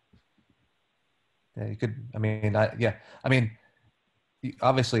 Yeah, you could. I mean,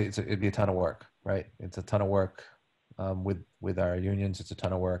 obviously, it'd be a ton of work, right? It's a ton of work with our unions. It's a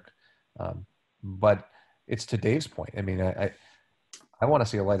ton of work, but it's to Dave's point. I mean, I want to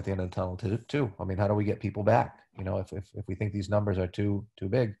see a light at the end of the tunnel too. I mean, how do we get people back? If we think these numbers are too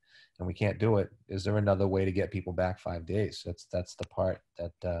big and we can't do it, is there another way to get people back 5 days? That's the part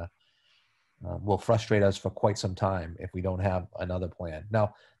that will frustrate us for quite some time if we don't have another plan.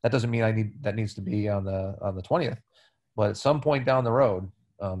 Now, that doesn't mean that needs to be on the 20th, but at some point down the road,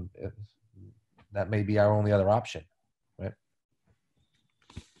 that may be our only other option, right?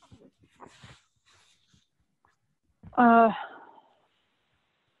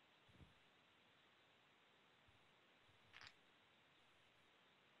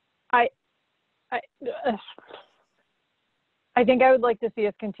 I think I would like to see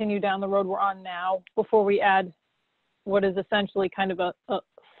us continue down the road we're on now before we add what is essentially kind of a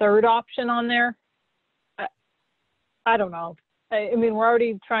third option on there. I don't know. I mean, we're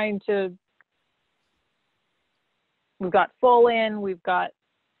already trying to, we've got full in, we've got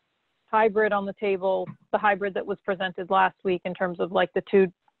hybrid on the table, the hybrid that was presented last week in terms of like the two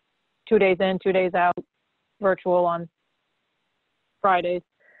days in, 2 days out, virtual on Fridays.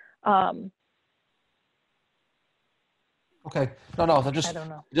 Okay. No, I just don't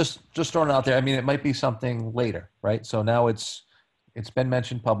know. just throwing it out there. I mean, it might be something later, right? So now it's been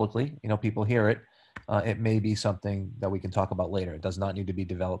mentioned publicly. You know, people hear it. It may be something that we can talk about later. It does not need to be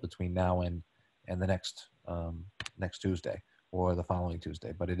developed between now and the next Tuesday or the following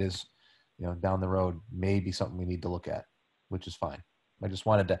Tuesday. But it is, you know, down the road, maybe something we need to look at, which is fine. I just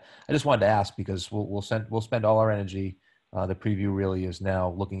wanted to ask because we'll spend all our energy. The preview really is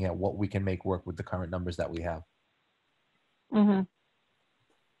now looking at what we can make work with the current numbers that we have. Mm-hmm.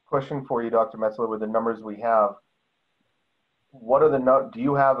 Question for you, Dr. Metzler, with the numbers we have, what are do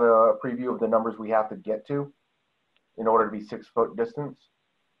you have a preview of the numbers we have to get to in order to be 6 foot distance?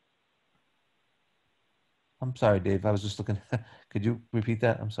 I'm sorry, Dave. I was just looking. Could you repeat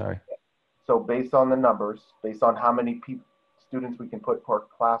that? I'm sorry. So based on the numbers, based on how many students we can put per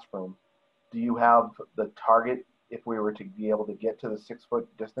classroom, do you have the target if we were to be able to get to the 6 foot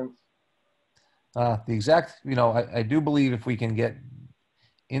distance? The exact, you know, I do believe if we can get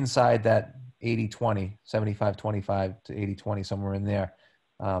inside that 80-20, 75-25 to 80-20, somewhere in there.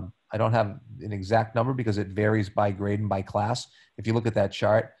 I don't have an exact number because it varies by grade and by class. If you look at that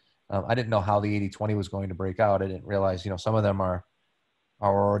chart, I didn't know how the 80-20 was going to break out. I didn't realize, you know, some of them are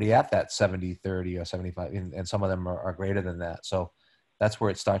already at that 70-30 or 75, and some of them are greater than that. So that's where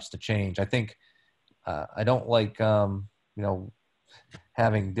it starts to change. I think I don't like, you know,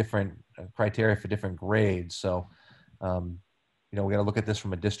 having different criteria for different grades. So, you know, we got to look at this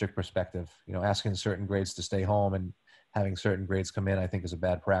from a district perspective. You know, asking certain grades to stay home and having certain grades come in, I think, is a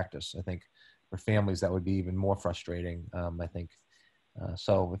bad practice. I think for families that would be even more frustrating. I think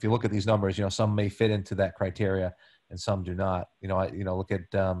so. If you look at these numbers, you know, some may fit into that criteria and some do not. You know, look at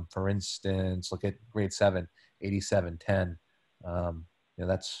for instance, look at grade 7, 87-10. You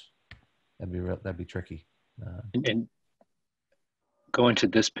know, that'd be tricky. And going to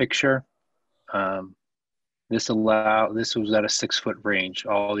this picture, this was at a 6 foot range.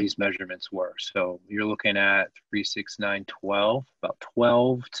 All these measurements were. So you're looking at 3, 6, 9, 12, about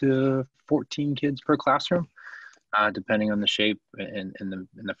 12 to 14 kids per classroom, depending on the shape and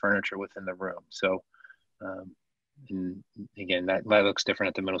the furniture within the room. So, and again, that looks different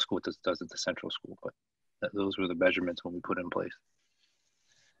at the middle school than it does at the central school, but those were the measurements when we put in place.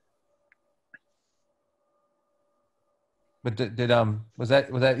 But was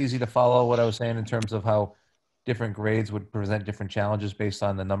that easy to follow what I was saying in terms of how different grades would present different challenges based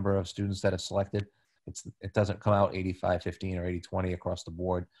on the number of students that are selected? It doesn't come out 85-15 or 80-20 across the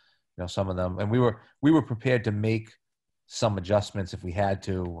board. You know, some of them, and we were prepared to make some adjustments if we had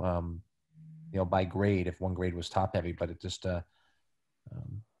to, you know, by grade if one grade was top heavy. But it just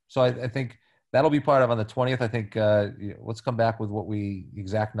so I think that'll be part of on the 20th. I think let's come back with what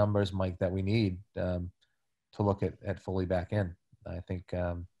exact numbers, Mike, that we need to look at fully back in. I think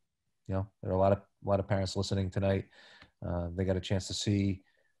you know, there are a lot of parents listening tonight. They got a chance to see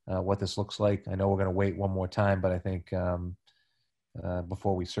what this looks like. I know we're going to wait one more time, but I think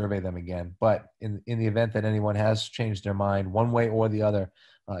before we survey them again. But in the event that anyone has changed their mind one way or the other,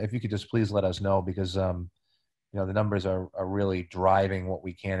 if you could just please let us know, because you know, the numbers are really driving what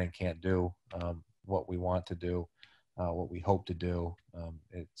we can and can't do, what we want to do, what we hope to do.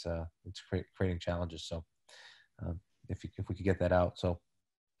 It's creating challenges. So if we could get that out. So,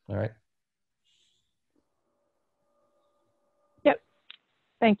 all right. Yep.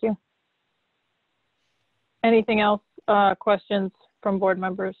 Thank you. Anything else? Questions from board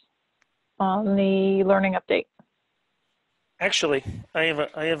members on the learning update? Actually, I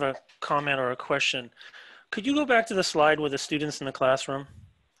have a comment or a question. Could you go back to the slide with the students in the classroom?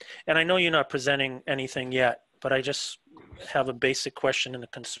 And I know you're not presenting anything yet, but I just have a basic question and a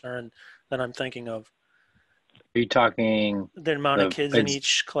concern that I'm thinking of. Are you talking the amount of kids in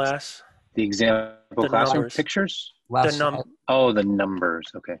each class? The example classroom pictures? The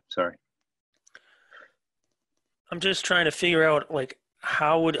numbers. Okay, sorry. I'm just trying to figure out, like,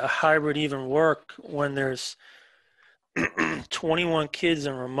 how would a hybrid even work when there's 21 kids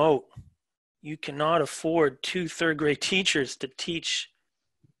in remote? You cannot afford 2 third grade teachers to teach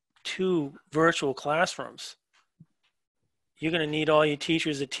 2 virtual classrooms. You're going to need all your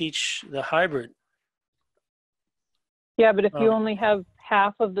teachers to teach the hybrid. Yeah, but if you only have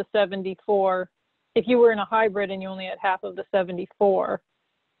half of the 74, if you were in a hybrid and you only had half of the 74,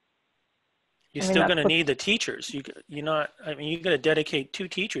 you're still going to need the teachers. You're not. I mean, you're going to dedicate 2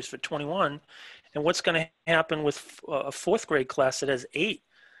 teachers for 21, and what's going to happen with a 4th grade class that has 8?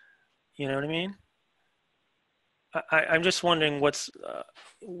 You know what I mean? I'm just wondering what's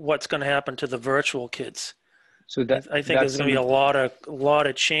going to happen to the virtual kids. So that I think there's going to be a lot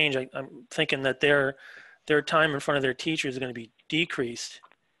of change. I'm thinking that their time in front of their teachers is going to be decreased.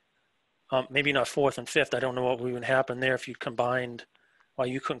 Maybe not fourth and fifth. I don't know what would happen there if you combined. Well,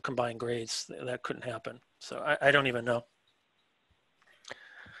 you couldn't combine grades. That couldn't happen. So I don't even know.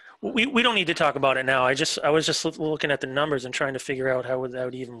 We don't need to talk about it now. I was just looking at the numbers and trying to figure out how that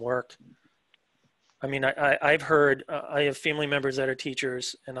would even work. I mean, I've heard, I have family members that are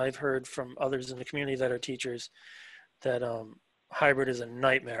teachers, and I've heard from others in the community that are teachers that hybrid is a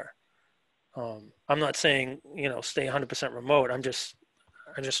nightmare. I'm not saying, stay 100% remote. I'm just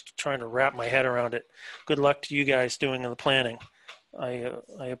trying to wrap my head around it. Good luck to you guys doing the planning. I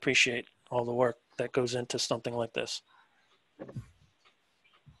appreciate all the work that goes into something like this.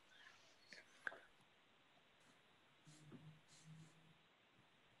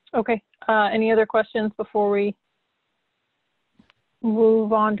 Okay. Any other questions before we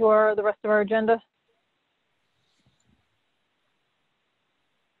move on to the rest of our agenda?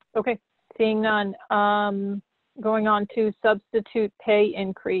 Okay, seeing none. Going on to substitute pay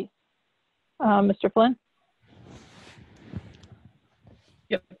increase. Mr. Flynn?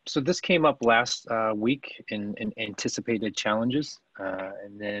 Yep. So this came up last week in anticipated challenges,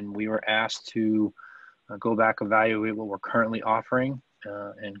 and then we were asked to go back, evaluate what we're currently offering,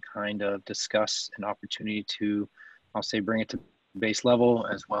 and kind of discuss an opportunity to, I'll say, bring it to base level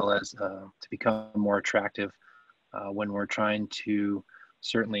as well as to become more attractive when we're trying to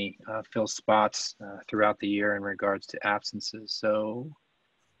certainly fill spots throughout the year in regards to absences. So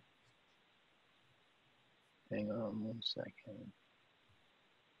hang on 1 second.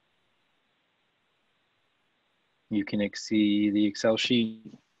 You can see the Excel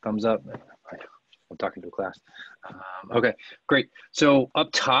sheet, thumbs up. I'm talking to a class. Okay, great. So up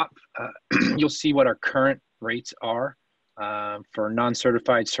top, you'll see what our current rates are for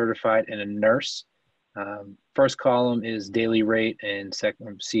non-certified, certified, and a nurse. First column is daily rate, and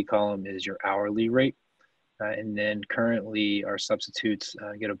second C column is your hourly rate. And then currently our substitutes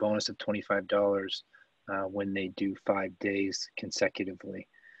get a bonus of $25 when they do 5 days consecutively.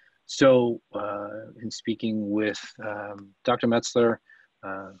 So in speaking with Dr. Metzler,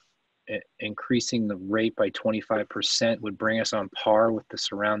 increasing the rate by 25% would bring us on par with the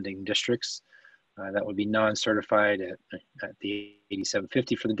surrounding districts. That would be non-certified at the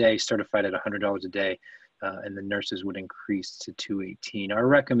 $87.50 for the day, certified at $100 a day, and the nurses would increase to $218. Our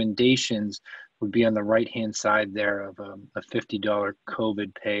recommendations would be on the right-hand side there of a $50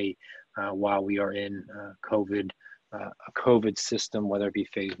 COVID pay while we are in a COVID system, whether it be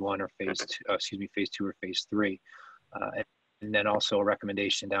phase 1 or phase 2 or phase 3. And then also a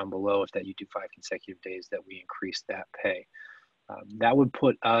recommendation down below, if that you do 5 consecutive days, that we increase that pay. That would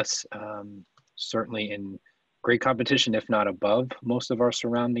put us certainly in great competition, if not above most of our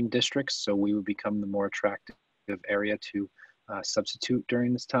surrounding districts. So we would become the more attractive area to substitute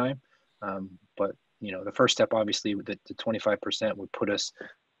during this time. But the first step, obviously, the 25% would put us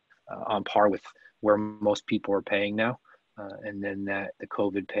on par with where most people are paying now. And then that the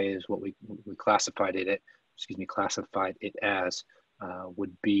COVID pay is what we classified it as,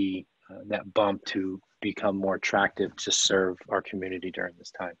 would be that bump to become more attractive to serve our community during this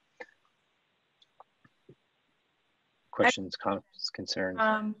time. Questions, comments, concerns?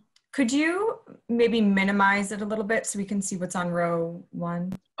 Could you maybe minimize it a little bit so we can see what's on row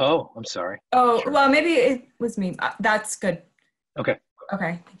 1? Oh, I'm sorry. Oh, Sure. Well, maybe it was me. That's good. Okay.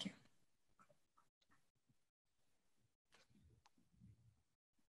 Okay, thank you.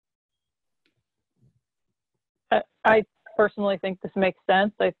 I personally think this makes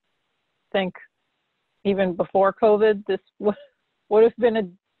sense. I think even before COVID, this would have been a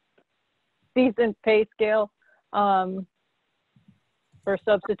decent pay scale for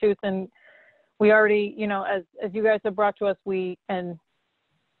substitutes. And we already, as you guys have brought to us, and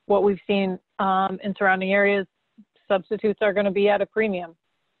what we've seen in surrounding areas, substitutes are going to be at a premium.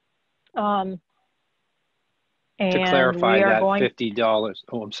 To clarify that $50,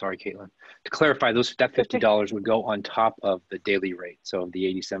 oh, I'm sorry, Caitlin. To clarify, that $50 would go on top of the daily rate. So the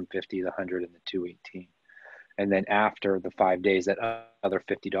 $87.50, the 100, and the 218. And then after the 5 days, that other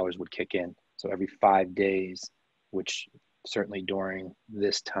 $50 would kick in. So every 5 days, which certainly during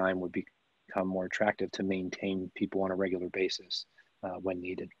this time would become more attractive to maintain people on a regular basis when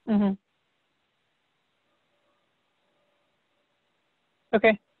needed. Mm-hmm.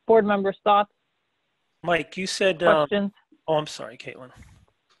 Okay, board members' thoughts? Mike, you said, questions? Oh, I'm sorry, Caitlin.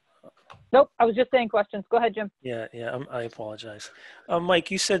 Nope, I was just saying questions. Go ahead, Jim. Yeah, I apologize.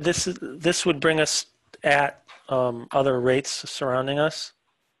 Mike, you said this would bring us at other rates surrounding us?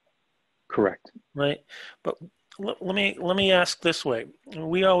 Correct. Right, but let me ask this way.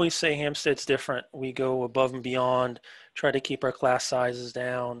 We always say Hampstead's different. We go above and beyond, try to keep our class sizes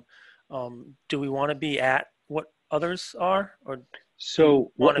down. Do we want to be at what others are, or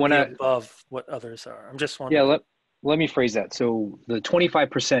So want to when be I, above what others are? I'm just yeah, wondering. let me phrase that. So the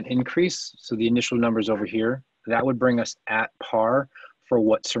 25% increase, so the initial numbers over here, that would bring us at par for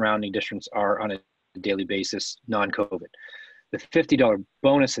what surrounding districts are on a daily basis, non-COVID. The $50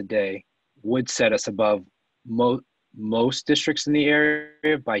 bonus a day would set us above most districts in the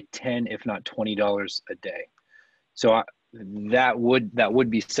area by 10, if not $20 a day. So that would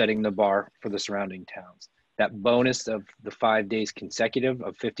be setting the bar for the surrounding towns. That bonus of the 5 days consecutive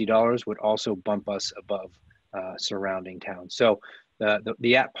of $50 would also bump us above surrounding towns. So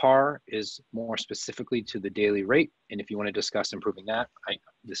the at par is more specifically to the daily rate. And if you want to discuss improving that,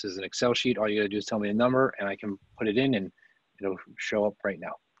 this is an Excel sheet. All you got to do is tell me a number and I can put it in and it'll show up right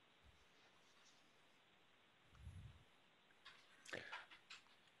now.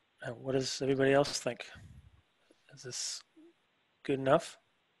 What does everybody else think? Is this good enough?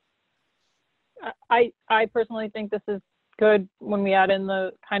 I personally think this is good when we add in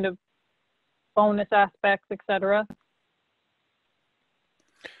the kind of bonus aspects, etc.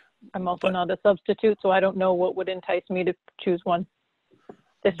 I'm also not a substitute, so I don't know what would entice me to choose one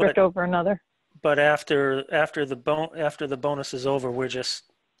district over another. But after the bonus is over, we're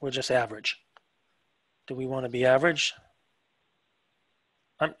just average. Do we want to be average?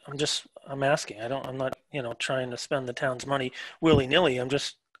 I'm asking. I'm not, trying to spend the town's money willy-nilly. I'm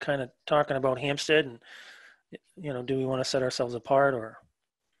just kind of talking about Hampstead and, do we want to set ourselves apart, or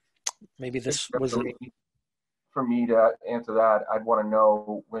maybe this was for me to answer that. I'd want to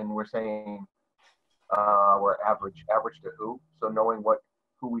know when we're saying we're average to who. So knowing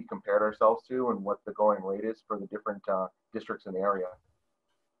who we compared ourselves to and what the going rate is for the different districts in the area.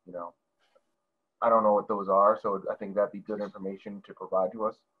 I don't know what those are, so I think that'd be good information to provide to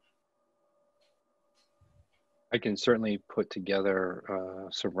us. I can certainly put together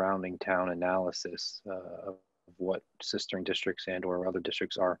a surrounding town analysis of what sistering districts and or other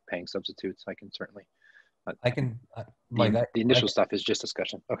districts are paying substitutes. I can certainly. The initial stuff is just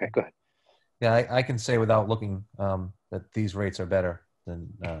discussion. Okay, go ahead. Yeah, I can say without looking that these rates are better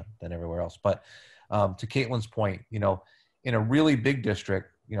than everywhere else. But to Caitlin's point, in a really big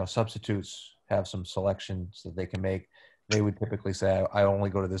district, substitutes have some selections that they can make. They would typically say, I only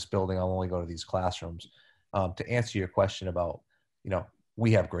go to this building, I'll only go to these classrooms. To answer your question about,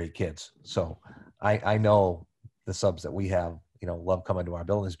 we have great kids. So I know the subs that we have, love coming to our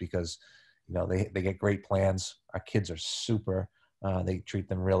buildings because, they get great plans. Our kids are super. They treat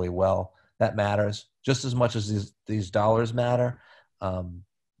them really well. That matters just as much as these dollars matter.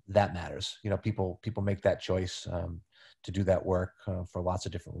 That matters. People make that choice to do that work for lots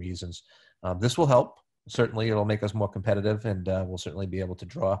of different reasons. This will help. Certainly, it'll make us more competitive, and we'll certainly be able to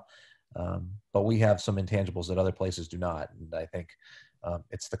draw. But we have some intangibles that other places do not, and I think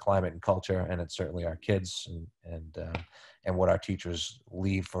it's the climate and culture, and it's certainly our kids and what our teachers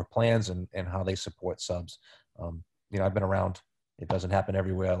leave for plans and how they support subs. I've been around. It doesn't happen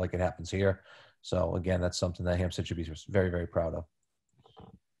everywhere like it happens here. So again, that's something that Hampstead should be very, very proud of.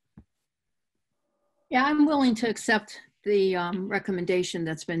 Yeah, I'm willing to accept the recommendation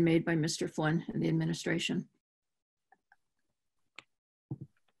that's been made by Mr. Flynn and the administration.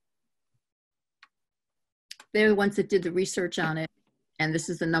 They're the ones that did the research on it, and this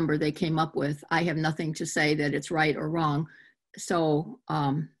is the number they came up with. I have nothing to say that it's right or wrong. So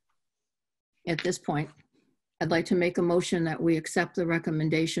at this point, I'd like to make a motion that we accept the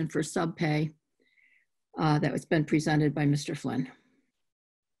recommendation for subpay that has been presented by Mr. Flynn.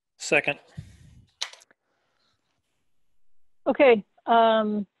 Second. Okay.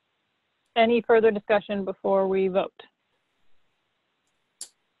 Any further discussion before we vote?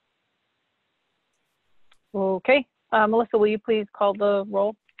 Okay. Melissa, will you please call the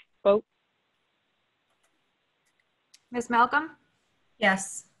roll vote? Ms. Malcolm?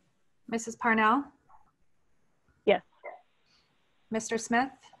 Yes. Mrs. Parnell? Yes. Mr.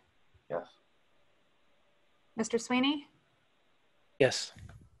 Smith? Yes. Mr. Sweeney? Yes.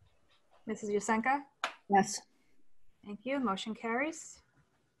 Mrs. Yusenka? Yes. Thank you. Motion carries.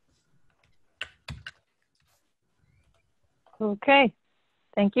 Okay.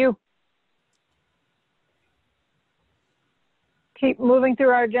 Thank you. Keep moving through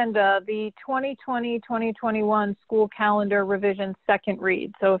our agenda. The 2020-2021 school calendar revision second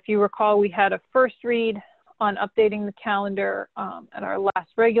read. So if you recall, we had a first read on updating the calendar at our last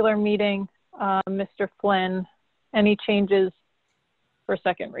regular meeting. Mr. Flynn, any changes for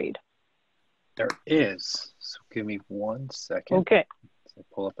second read? There is. So give me 1 second. Okay. So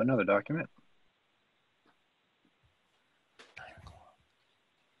pull up another document.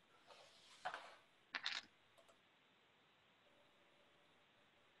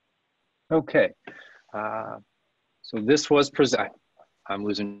 Okay. So this was presented. I'm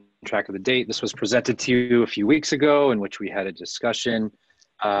losing track of the date. This was presented to you a few weeks ago, in which we had a discussion.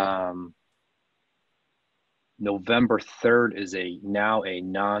 November 3rd is now a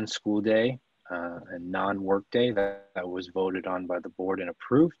non-school day, a non-work day that was voted on by the board and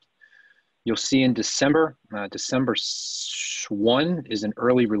approved. You'll see in December, December 1 is an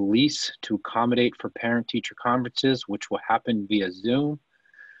early release to accommodate for parent-teacher conferences, which will happen via Zoom,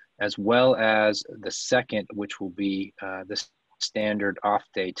 as well as the 2nd, which will be the standard off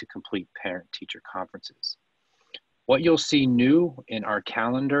day to complete parent-teacher conferences. What you'll see new in our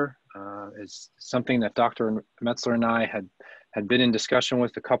calendar is something that Dr. Metzler and I had been in discussion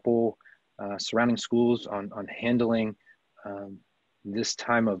with a couple surrounding schools on handling this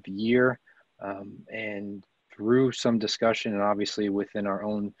time of year. And through some discussion, and obviously within our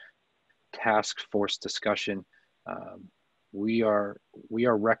own task force discussion, we are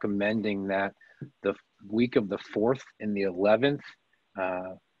recommending that the week of the 4th and the 11th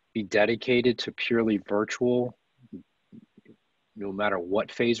be dedicated to purely virtual, no matter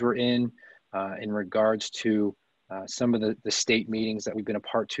what phase we're in regards to some of the state meetings that we've been a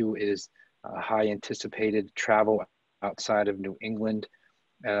part to is high anticipated travel outside of New England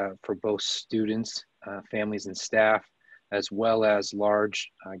for both students, families, and staff, as well as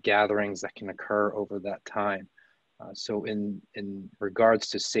large gatherings that can occur over that time. So in regards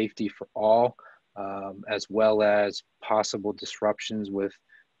to safety for all, as well as possible disruptions with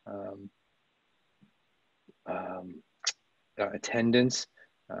attendance,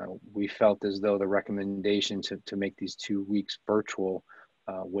 we felt as though the recommendation to make these 2 weeks virtual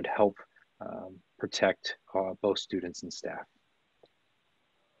would help protect both students and staff.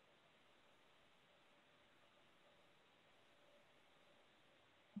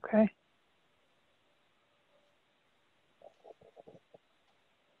 Okay.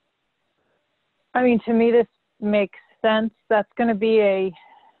 I mean, to me, this makes sense. That's going to be a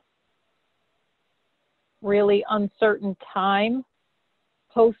really uncertain time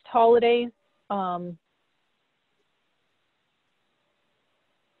post-holidays. And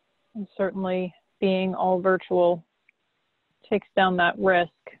certainly being all virtual takes down that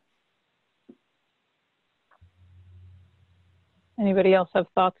risk. Anybody else have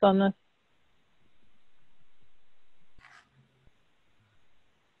thoughts on this?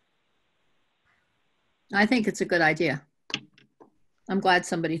 I think it's a good idea. I'm glad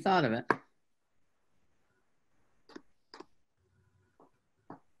somebody thought of it.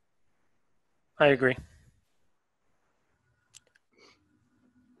 I agree.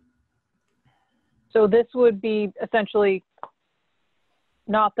 So this would be essentially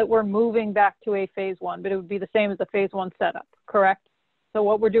not that we're moving back to a phase 1, but it would be the same as a phase 1 setup, correct? So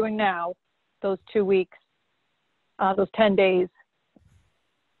what we're doing now, those 2 weeks, those 10 days,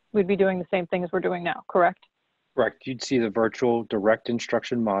 we'd be doing the same thing as we're doing now, correct? Correct. You'd see the virtual direct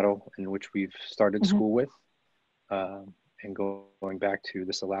instruction model in which we've started school with, and going back to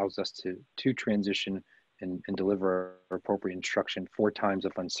this allows us to transition and deliver appropriate instruction 4 times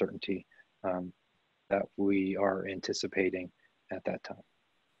of uncertainty that we are anticipating at that time.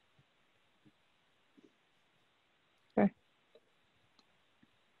 Okay.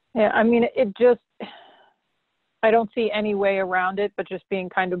 Yeah, I mean, it just, I don't see any way around it, but just being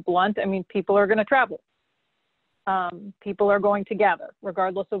kind of blunt, I mean, people are going to travel. People are going to gather,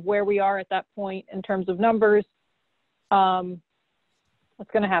 regardless of where we are at that point in terms of numbers.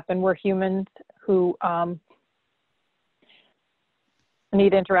 What's going to happen? We're humans who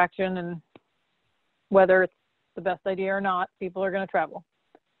need interaction, and whether it's the best idea or not, people are going to travel.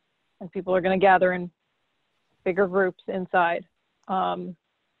 And people are going to gather in bigger groups inside. And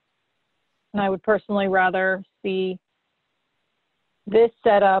I would personally rather see this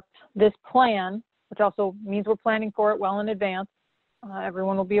setup, this plan, which also means we're planning for it well in advance.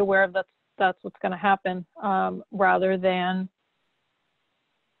 Everyone will be aware of that's what's going to happen, rather than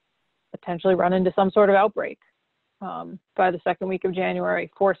potentially run into some sort of outbreak by the 2nd week of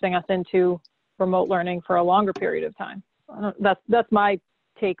January, forcing us into remote learning for a longer period of time. That's my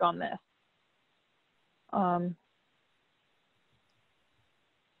take on this.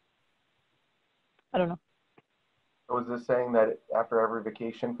 I don't know. So is this saying that after every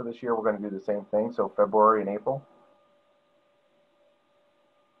vacation for this year, we're going to do the same thing? So February and April?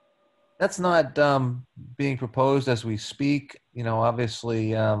 That's not being proposed as we speak. You know,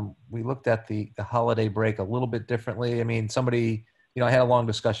 obviously, we looked at the holiday break a little bit differently. I mean, somebody, you know, I had a long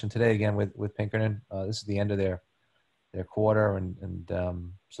discussion today again with Pinkerton. This is the end of their quarter, and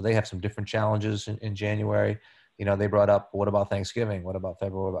so they have some different challenges in January. You know, they brought up, what about Thanksgiving? What about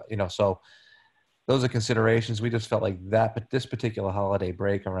February? You know, so those are considerations. We just felt like that, but this particular holiday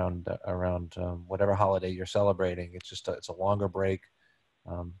break around whatever holiday you're celebrating, it's a longer break,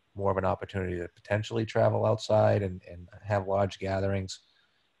 more of an opportunity to potentially travel outside and have large gatherings.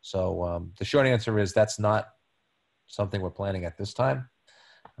 So the short answer is that's not something we're planning at this time.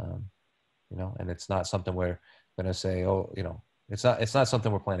 And it's not something we're going to say, it's not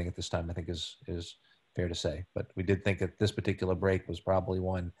something we're planning at this time, I think is fair to say. But we did think that this particular break was probably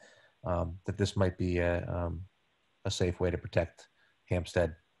one that this might be a safe way to protect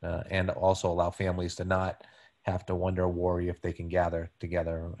Hampstead and also allow families to not have to wonder or worry if they can gather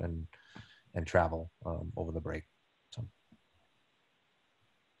together and travel over the break. So.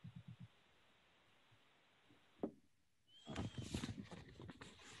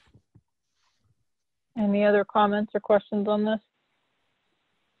 Any other comments or questions on this?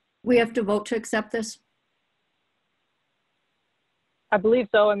 We have to vote to accept this? I believe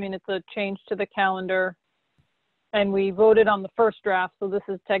so. I mean, it's a change to the calendar, and we voted on the first draft, so this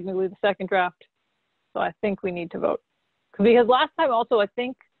is technically the second draft. So I think we need to vote. Because last time also,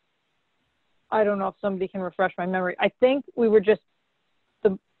 I don't know if somebody can refresh my memory. I think we were just,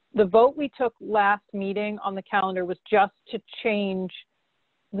 the vote we took last meeting on the calendar was just to change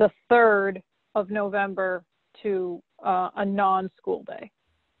the 3rd of November to a non-school day.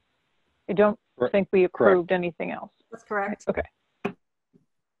 I don't think we approved anything else. That's correct. Okay.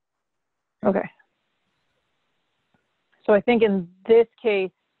 Okay. So I think in this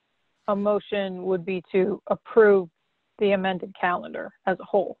case, a motion would be to approve the amended calendar as a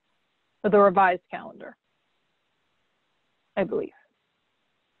whole, or the revised calendar, I believe.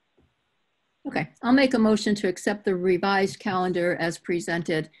 Okay, I'll make a motion to accept the revised calendar as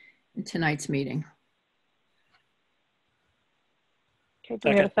presented in tonight's meeting. Okay, do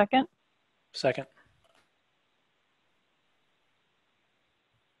we have a second? Second.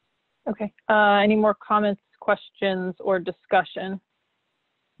 Okay, any more comments, questions, or discussion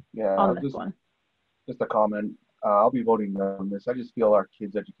on this one? Just a comment. I'll be voting no on this. I just feel our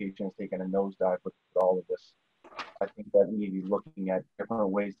kids' education has taken a nosedive with all of this. I think that we need to be looking at different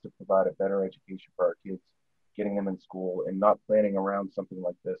ways to provide a better education for our kids, getting them in school and not planning around something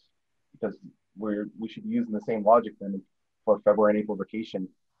like this, because we should be using the same logic then for February and April vacation.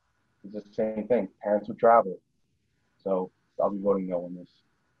 It's the same thing. Parents would travel. So I'll be voting no on this.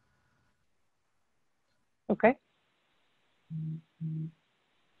 Okay.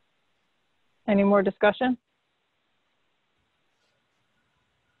 Any more discussion?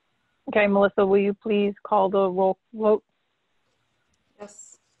 Okay, Melissa, will you please call the roll vote?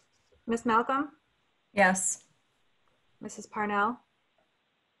 Yes. Ms. Malcolm? Yes. Mrs. Parnell?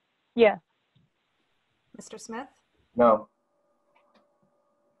 Yes. Mr. Smith? No.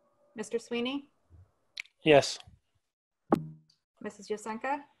 Mr. Sweeney? Yes. Mrs.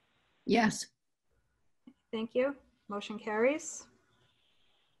 Yasenka? Yes. Thank you. Motion carries.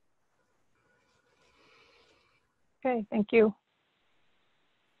 Okay, thank you.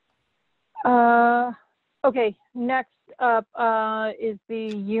 Okay, next up is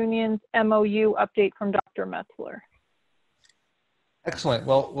the union's MOU update from Dr. Metzler. Excellent.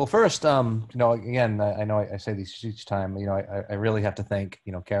 Well, first, again, I know I say this each time, I really have to thank,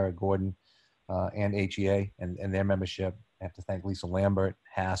 Kara Gordon and HEA and their membership. I have to thank Lisa Lambert,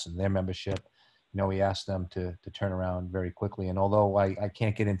 Haas, and their membership. We asked them to turn around very quickly. And although I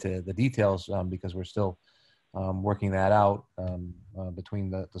can't get into the details because we're still working that out between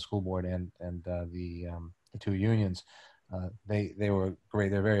the school board and the two unions, they were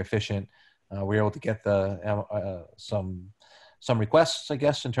great. They're very efficient. We were able to get some requests, I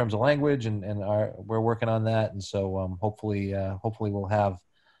guess, in terms of language, and we're working on that. And so hopefully we'll have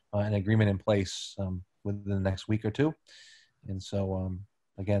an agreement in place within the next week or two. And so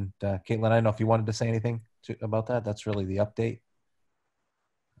again, Caitlin, I don't know if you wanted to say anything about that. That's really the update.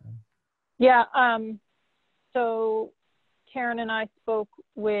 Yeah. So Karen and I spoke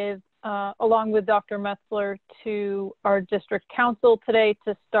with, along with Dr. Metzler, to our district council today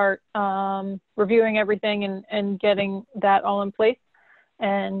to start reviewing everything and getting that all in place.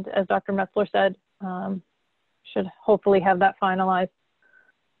 And as Dr. Metzler said, should hopefully have that finalized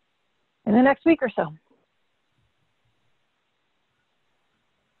in the next week or so.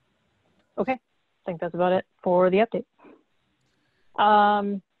 Okay, I think that's about it for the update.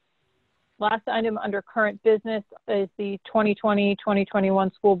 Last item under current business is the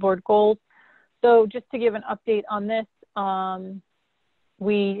 2020-2021 school board goals. So just to give an update on this,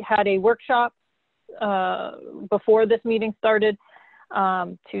 we had a workshop before this meeting started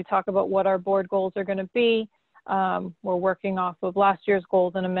to talk about what our board goals are going to be. We're working off of last year's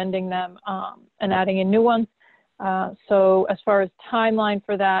goals and amending them and adding in new ones. So as far as timeline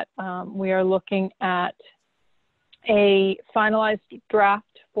for that, we are looking at a finalized draft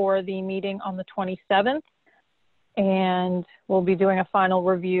for the meeting on the 27th, and we'll be doing a final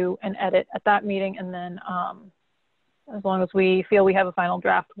review and edit at that meeting. And then as long as we feel we have a final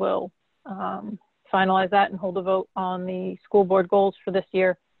draft, we'll finalize that and hold a vote on the school board goals for this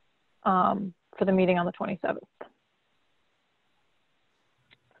year for the meeting on the 27th.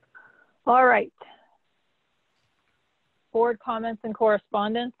 All right. Board comments and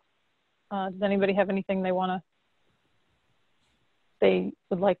correspondence. Does anybody have anything they would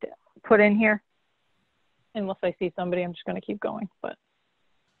like to put in here? Unless I see somebody, I'm just going to keep going. But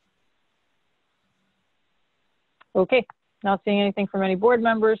okay, not seeing anything from any board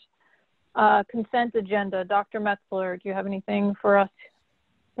members. Consent agenda. Dr. Metzler, do you have anything for us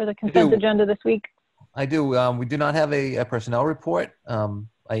for the consent agenda this week? I do. We do not have a personnel report.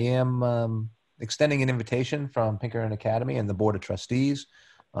 I am extending an invitation from Pinkerton Academy and the Board of Trustees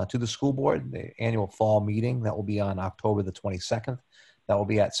to the school board, the annual fall meeting that will be on October the 22nd. That will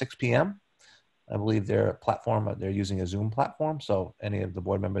be at 6 p.m. I believe their platform, they're using a Zoom platform, so any of the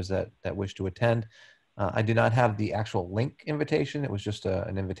board members that wish to attend. I do not have the actual link invitation. It was just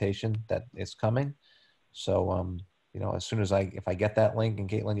an invitation that is coming. So, you know, as soon as if I get that link, and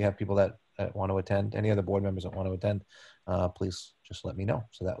Caitlin, you have people that want to attend, any other board members that want to attend, please just let me know.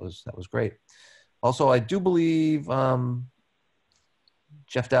 So that was great. Also, I do believe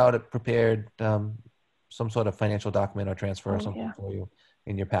Jeff Dowd had prepared some sort of financial document or transfer or something for you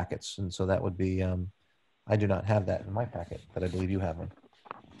in your packets. And so that would be, I do not have that in my packet, but I believe you have one.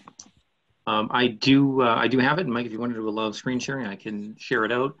 I do have it. Mike, if you wanted to allow screen sharing, I can share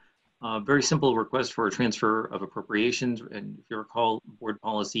it out. Very simple request for a transfer of appropriations. And if you recall, board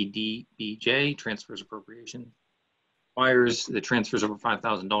policy DBJ, transfers appropriation, requires the transfers over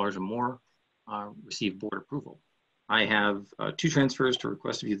 $5,000 or more receive board approval. I have 2 transfers to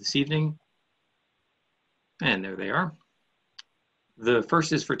request of you this evening. And there they are. The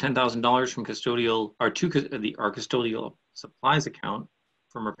first is for $10,000 from custodial, our custodial supplies account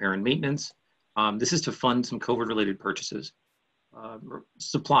from repair and maintenance. This is to fund some COVID-related purchases,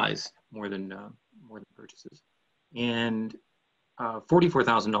 supplies more than purchases, and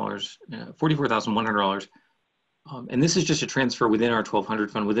 $44,100. And this is just a transfer within our 1200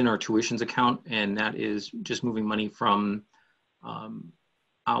 fund, within our tuitions account, and that is just moving money from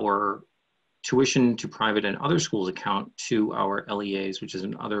our tuition to private and other schools account to our LEAs, which is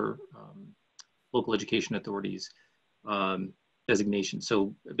another local education authorities designation.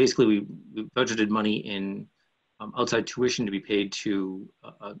 So basically we budgeted money in outside tuition to be paid to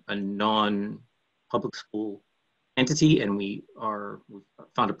a non-public school entity, and we've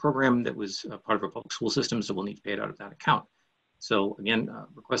found a program that was part of our public school system, so we'll need to pay it out of that account. So again,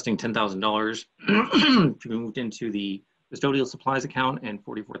 requesting $10,000 to be moved into the custodial supplies account and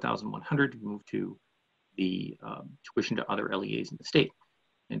 $44,100 to be moved to the tuition to other LEAs in the state.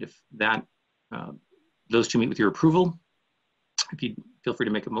 And if that those two meet with your approval, if you feel free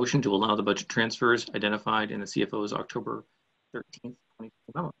to make a motion to allow the budget transfers identified in the CFO's October 13th, 2020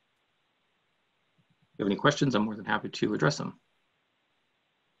 memo. If you have any questions, I'm more than happy to address them.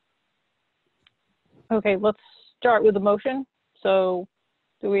 Okay, let's start with the motion. So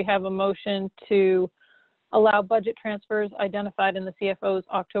do we have a motion to allow budget transfers identified in the CFO's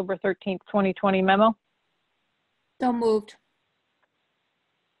October 13th, 2020 memo? So moved.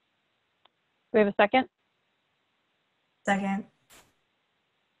 Do we have a second? Second.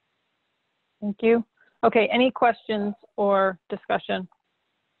 Thank you. Okay, any questions or discussion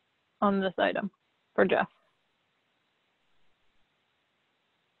on this item for Jeff?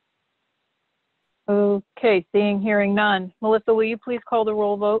 Okay, seeing, hearing none. Melissa, will you please call the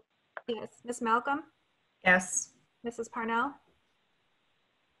roll vote? Yes. Ms. Malcolm? Yes. Mrs. Parnell?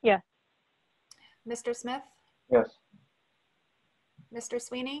 Yes. Mr. Smith? Yes. Mr.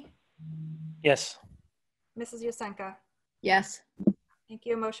 Sweeney? Yes. Mrs. Yusenka? Yes. Thank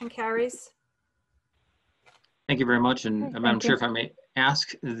you. Motion carries. Thank you very much. And Okay, Madam thank Chair, you. if I may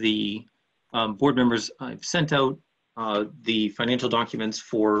ask the board members, I've sent out the financial documents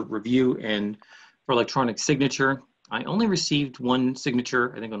for review and for electronic signature. I only received one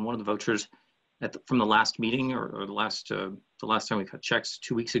signature, I think, on one of the vouchers from the last meeting or the last time we cut checks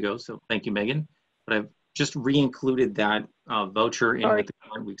 2 weeks ago. So thank you, Megan. But I've just re-included that voucher in with the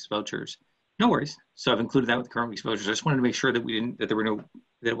current week's vouchers. No worries. So I've included that with the current week's vouchers. I just wanted to make sure that that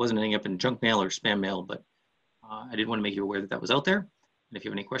it wasn't ending up in junk mail or spam mail, but I did want to make you aware that that was out there. And if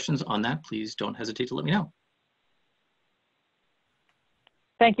you have any questions on that, please don't hesitate to let me know.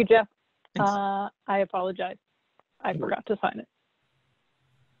 Thank you, Jeff. Thanks. I apologize. I forgot to sign it.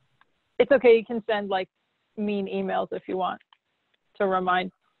 It's okay. You can send like mean emails if you want to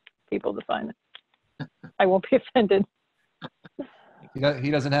remind people to sign it. I won't be offended.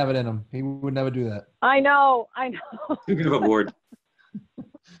 He doesn't have it in him. He would never do that. I know. Too good of a board.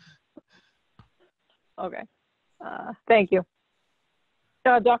 Okay. Thank you.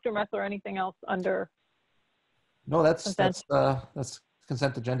 Dr. Metzler, anything else under? No, that's consent? that's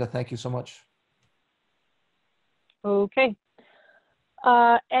consent agenda. Thank you so much. Okay.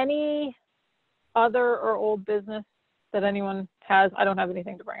 Any other or old business that anyone has? I don't have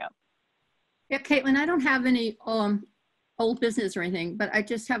anything to bring up. Yeah, Caitlin, I don't have any old business or anything, but I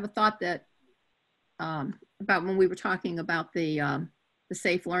just have a thought that about when we were talking about the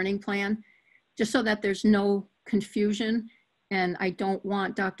safe learning plan, just so that there's no confusion. And I don't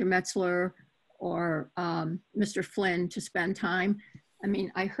want Dr. Metzler or Mr. Flynn to spend time. I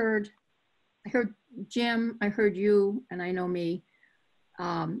mean, I heard Jim, I heard you, and I know me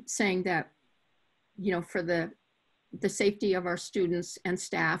saying that, you know, for the safety of our students and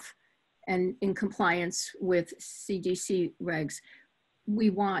staff and in compliance with CDC regs, we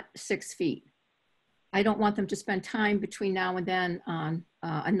want 6 feet. I don't want them to spend time between now and then on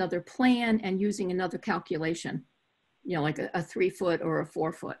another plan and using another calculation, you know, like a 3 foot or a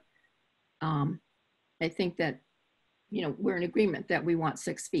 4 foot. I think that, you know, we're in agreement that we want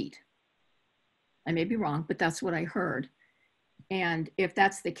 6 feet. I may be wrong, but that's what I heard. And if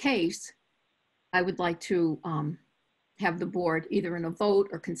that's the case, I would like to have the board, either in a vote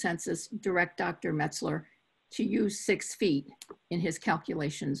or consensus, direct Dr. Metzler to use 6 feet in his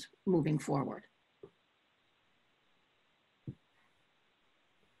calculations moving forward.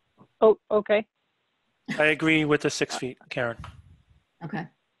 Oh, okay. I agree with the 6 feet, Karen. Okay.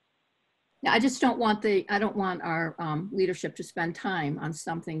 Yeah, I just don't want I don't want our leadership to spend time on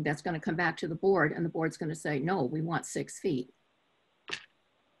something that's going to come back to the board and the board's going to say, no, we want 6 feet.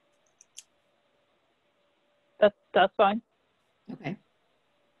 That's fine. Okay.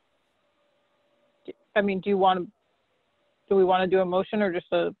 I mean, do we want to do a motion or just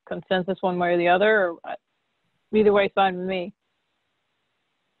a consensus one way or the other? Or either way, fine with me.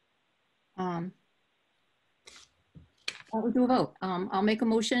 We'll do a vote. I'll make a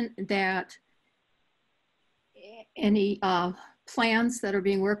motion that any plans that are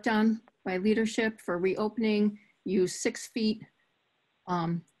being worked on by leadership for reopening use 6 feet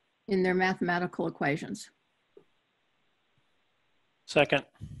in their mathematical equations. Second.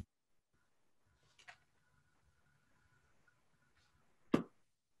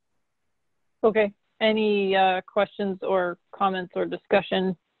 Okay. Any questions or comments or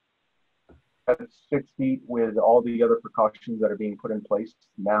discussion? That's 6 feet with all the other precautions that are being put in place,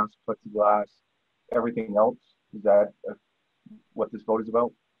 masks, plexiglass, everything else. Is that what this vote is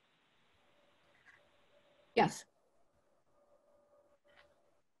about? Yes.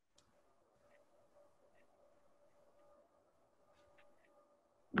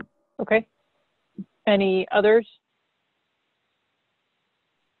 Okay. Any others?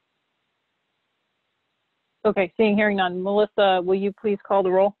 Okay, seeing, hearing none. Melissa, will you please call the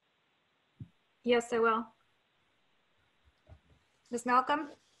roll? Yes, I will. Ms. Malcolm?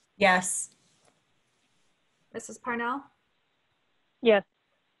 Yes. Mrs. Parnell? Yes.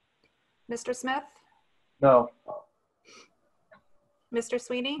 Mr. Smith? No. Mr.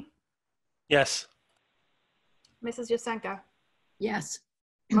 Sweeney? Yes. Mrs. Yusenka? Yes.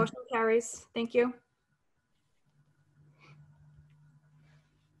 Motion carries. Thank you.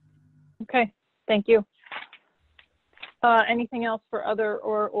 Okay, thank you. Anything else for other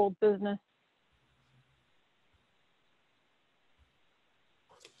or old business?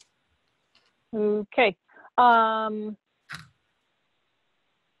 Okay.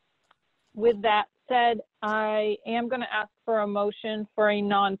 With that said, I am going to ask for a motion for a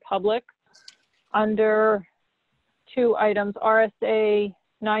non-public under 2 items, RSA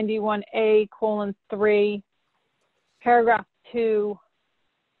 91A:3, paragraph 2.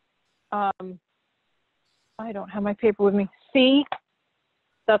 I don't have my paper with me. C,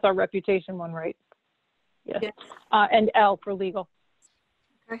 that's our reputation one, right? Yes. Yes. And L for legal.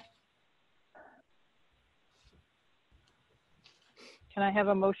 Okay. Can I have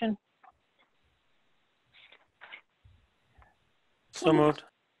a motion? So moved.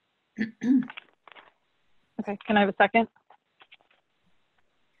 Okay, can I have a second?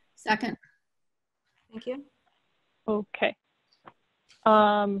 Second. Thank you. Okay.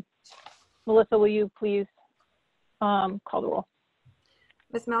 Melissa, will you please call the roll?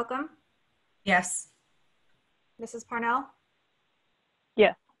 Ms. Malcolm? Yes. Mrs. Parnell?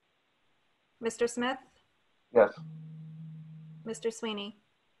 Yes. Mr. Smith? Yes. Mr. Sweeney?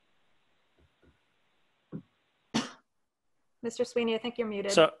 Mr. Sweeney, I think you're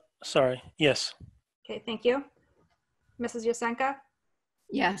muted. So, sorry. Yes. Okay, thank you. Mrs. Yasenka?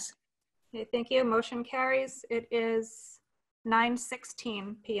 Yes. Okay, thank you. Motion carries. It is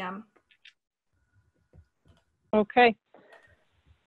 9:16 p.m. Okay.